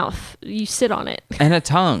vibrating mouth. You sit on it and a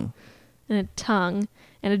tongue. and a tongue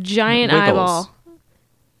and a giant Wiggles. eyeball.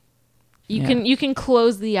 You Yeah. can can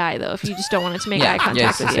close the eye though if you just don't want it to make Yeah. eye contact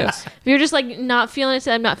Yes, with yes, you. yes. If you're just like not feeling it,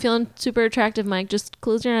 I'm not feeling super attractive, Mike. Just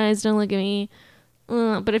close your eyes. Don't look at me.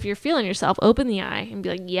 But if you're feeling yourself, open the eye and be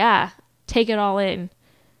like, yeah, take it all in.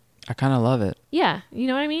 I kind of love it. Yeah, you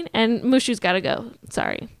know what I mean? And Mushu's got to go.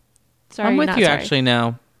 Sorry. I'm with not you sorry. actually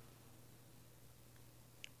now.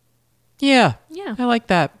 Yeah, Yeah. I like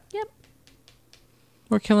that. Yep.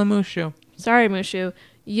 We're killing Mushu. Sorry, Mushu.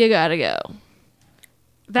 You got to go.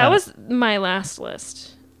 That was my last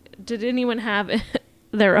list. Did anyone have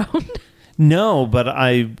their own? No, but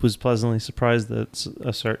I was pleasantly surprised that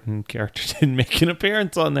a certain character didn't make an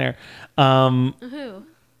appearance on there. Who?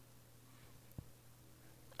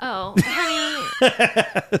 Oh,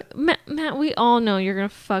 honey. Matt, we all know you're going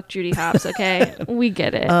to fuck Judy Hopps, okay? We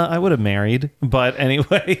get it. I would have married, but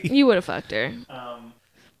anyway. You would have fucked her.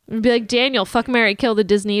 It'd be like, Daniel, fuck, marry, kill the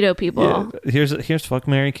Disneydo people. Yeah, here's fuck,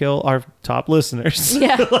 marry, kill our top listeners.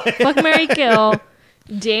 Yeah. Fuck, marry, kill.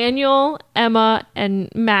 Daniel, Emma, and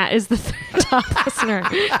Matt is the third top listener.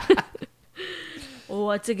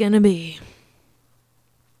 What's it gonna be?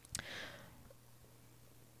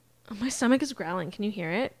 Oh, my stomach is growling. Can you hear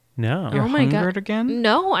it? No. Oh my God. hungered again?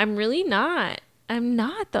 No, I'm really not. I'm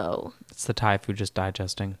not, though. It's the Thai food just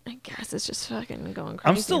digesting. I guess it's just fucking going crazy.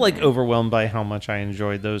 I'm still in like there. overwhelmed by how much I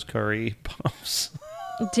enjoyed those curry puffs.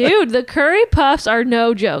 Dude, the curry puffs are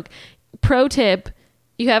no joke. Pro tip: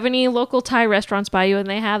 you have any local Thai restaurants by you and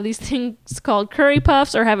they have these things called curry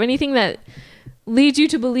puffs, or have anything that leads you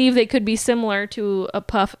to believe they could be similar to a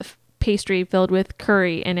puff pastry filled with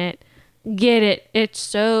curry in it, get it. It's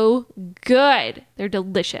so good. They're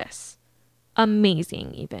delicious.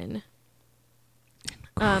 Amazing, even.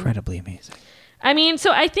 Incredibly amazing. I mean,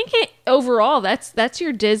 so I think overall that's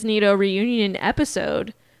your Disneydo reunion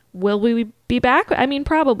episode. Will we be back? I mean,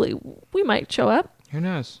 probably. We might show up. Who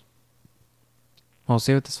knows? We'll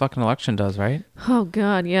see what this fucking election does, right? Oh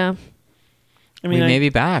God, yeah. I mean, we may be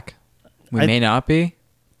back. We I- may not be.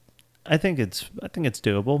 I think it's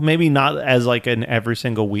doable. Maybe not as like an every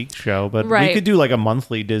single week show, but we Right. could do like a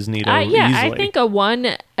monthly Disneydo Yeah, easily. I think a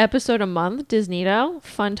 1 episode a month Disneydo,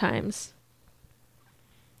 fun times.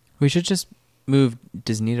 We should just move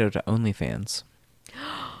Disneydo to OnlyFans.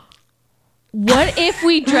 What if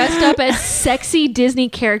we dressed up as sexy Disney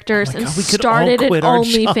characters and God, we could started all an quit our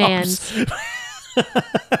OnlyFans?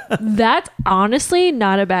 That's honestly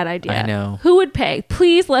not a bad idea. I know. Who would pay?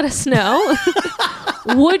 Please let us know.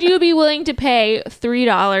 Would you be willing to pay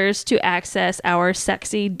 $3 to access our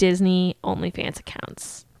sexy Disney OnlyFans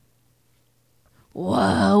accounts?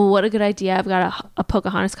 Whoa, what a good idea. I've got a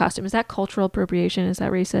Pocahontas costume. Is that cultural appropriation? Is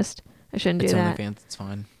that racist? I shouldn't It's do that. OnlyFans. It's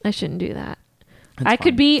fine. I shouldn't do that. It's I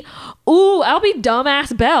could fine. be, I'll be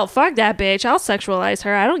dumbass Belle. Fuck that bitch. I'll sexualize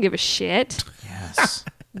her. I don't give a shit. Yes.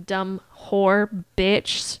 Dumb whore,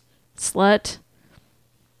 bitch, slut.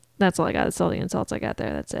 That's all I got. That's all the insults I got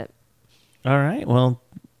there. That's it. All right. Well,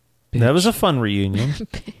 that was a fun reunion.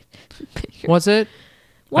 Was it?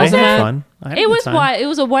 I Was had it? fun. I had a It good was time. wild. It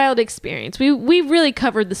was a wild experience. We really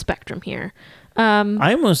covered the spectrum here.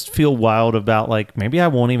 I almost feel wild about like maybe I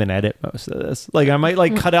won't even edit most of this. Like I might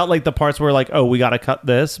like cut out like the parts where like, oh, we got to cut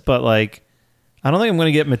this, but like I don't think I'm going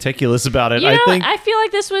to get meticulous about it. You know, I think feel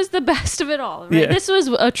like this was the best of it all. Right? Yeah. This was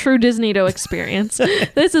a true Disneydo experience.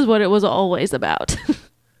 This is what it was always about.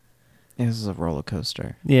 It was a roller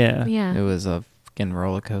coaster. yeah. Yeah. It was a fucking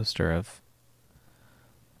roller coaster of.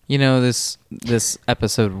 You know, this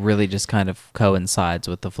episode really just kind of coincides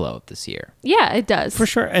with the flow of this year. Yeah, it does. For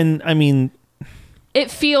sure. And I mean,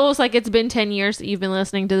 It feels like it's been 10 years that you've been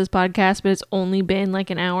listening to this podcast, but it's only been like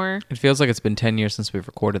an hour. It feels like it's been 10 years since we've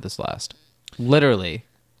recorded this last. Literally.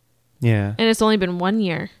 yeah. And it's only been 1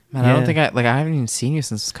 year. Man, I Yeah. don't think I haven't even seen you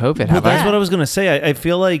since COVID. Well, Have that's Yeah. what I was going to say. I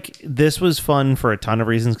feel like this was fun for a ton of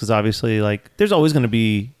reasons because obviously like there's always going to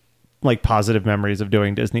be like positive memories of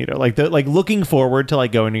doing Disneydo. Like like looking forward to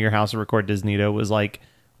like going to your house and record Disneydo was like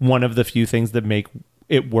one of the few things that make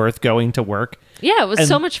it worth going to work. Yeah, it was And-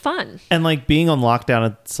 so much fun. And like being on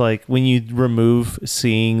lockdown, it's like when you remove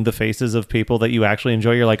seeing the faces of people that you actually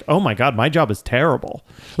enjoy, you're like, oh my God, my job is terrible.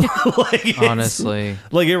 Like, it's- Honestly.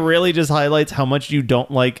 Like it really just highlights how much you don't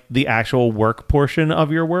like the actual work portion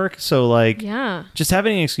of your work. So like Yeah. just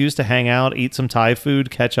having an excuse to hang out, eat some Thai food,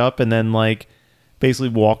 catch up, and then like basically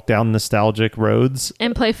walk down nostalgic roads.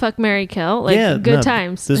 And play Fuck, Marry, Kill. Like, Yeah, good no,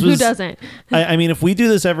 times. this Who was- doesn't? I mean, if we do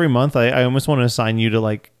this every month, I almost want to assign you to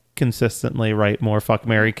like consistently write more Fuck,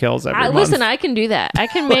 Marry, Kills every month. Listen, I can do that. I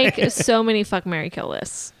can make so many Fuck, Marry, Kill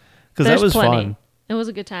lists. Because that There's was plenty. fun. It was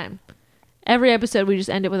a good time. Every episode, we just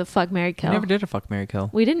end it with a Fuck, Marry, We Kill. never did a fuck, marry,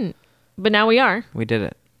 kill. We didn't. But now we are. We did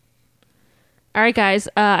it. All right, guys.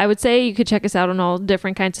 I would say you could check us out on all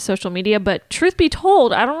different kinds of social media, but truth be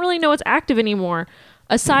told, I don't really know what's active anymore,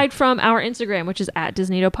 aside from our Instagram, which is at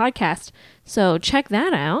Disneydo Podcast. So check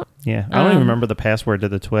that out. Yeah, I don't even remember the password to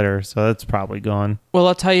the Twitter, so that's probably gone. Well,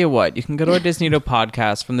 I'll tell you what. You can go to our Disneydo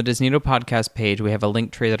podcast. From the Disneydo podcast page, we have a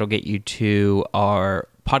link tree that'll get you to our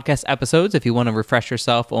podcast episodes if you want to refresh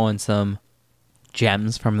yourself on some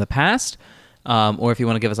gems from the past. or if you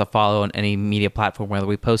want to give us a follow on any media platform, whether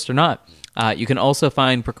we post or not. You can also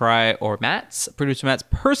find Prakrai or producer Matt's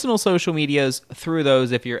personal social medias through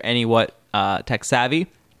those if you're tech savvy.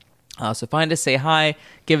 So find us, say hi,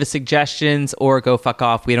 give us suggestions, or go fuck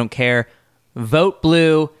off. We don't care. Vote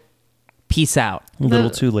blue. Peace out. A little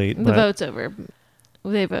too late. The but vote's over.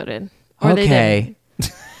 They voted. Or they Okay.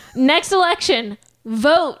 didn't. Next election,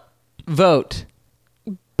 vote. Vote.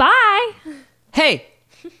 Bye. Hey,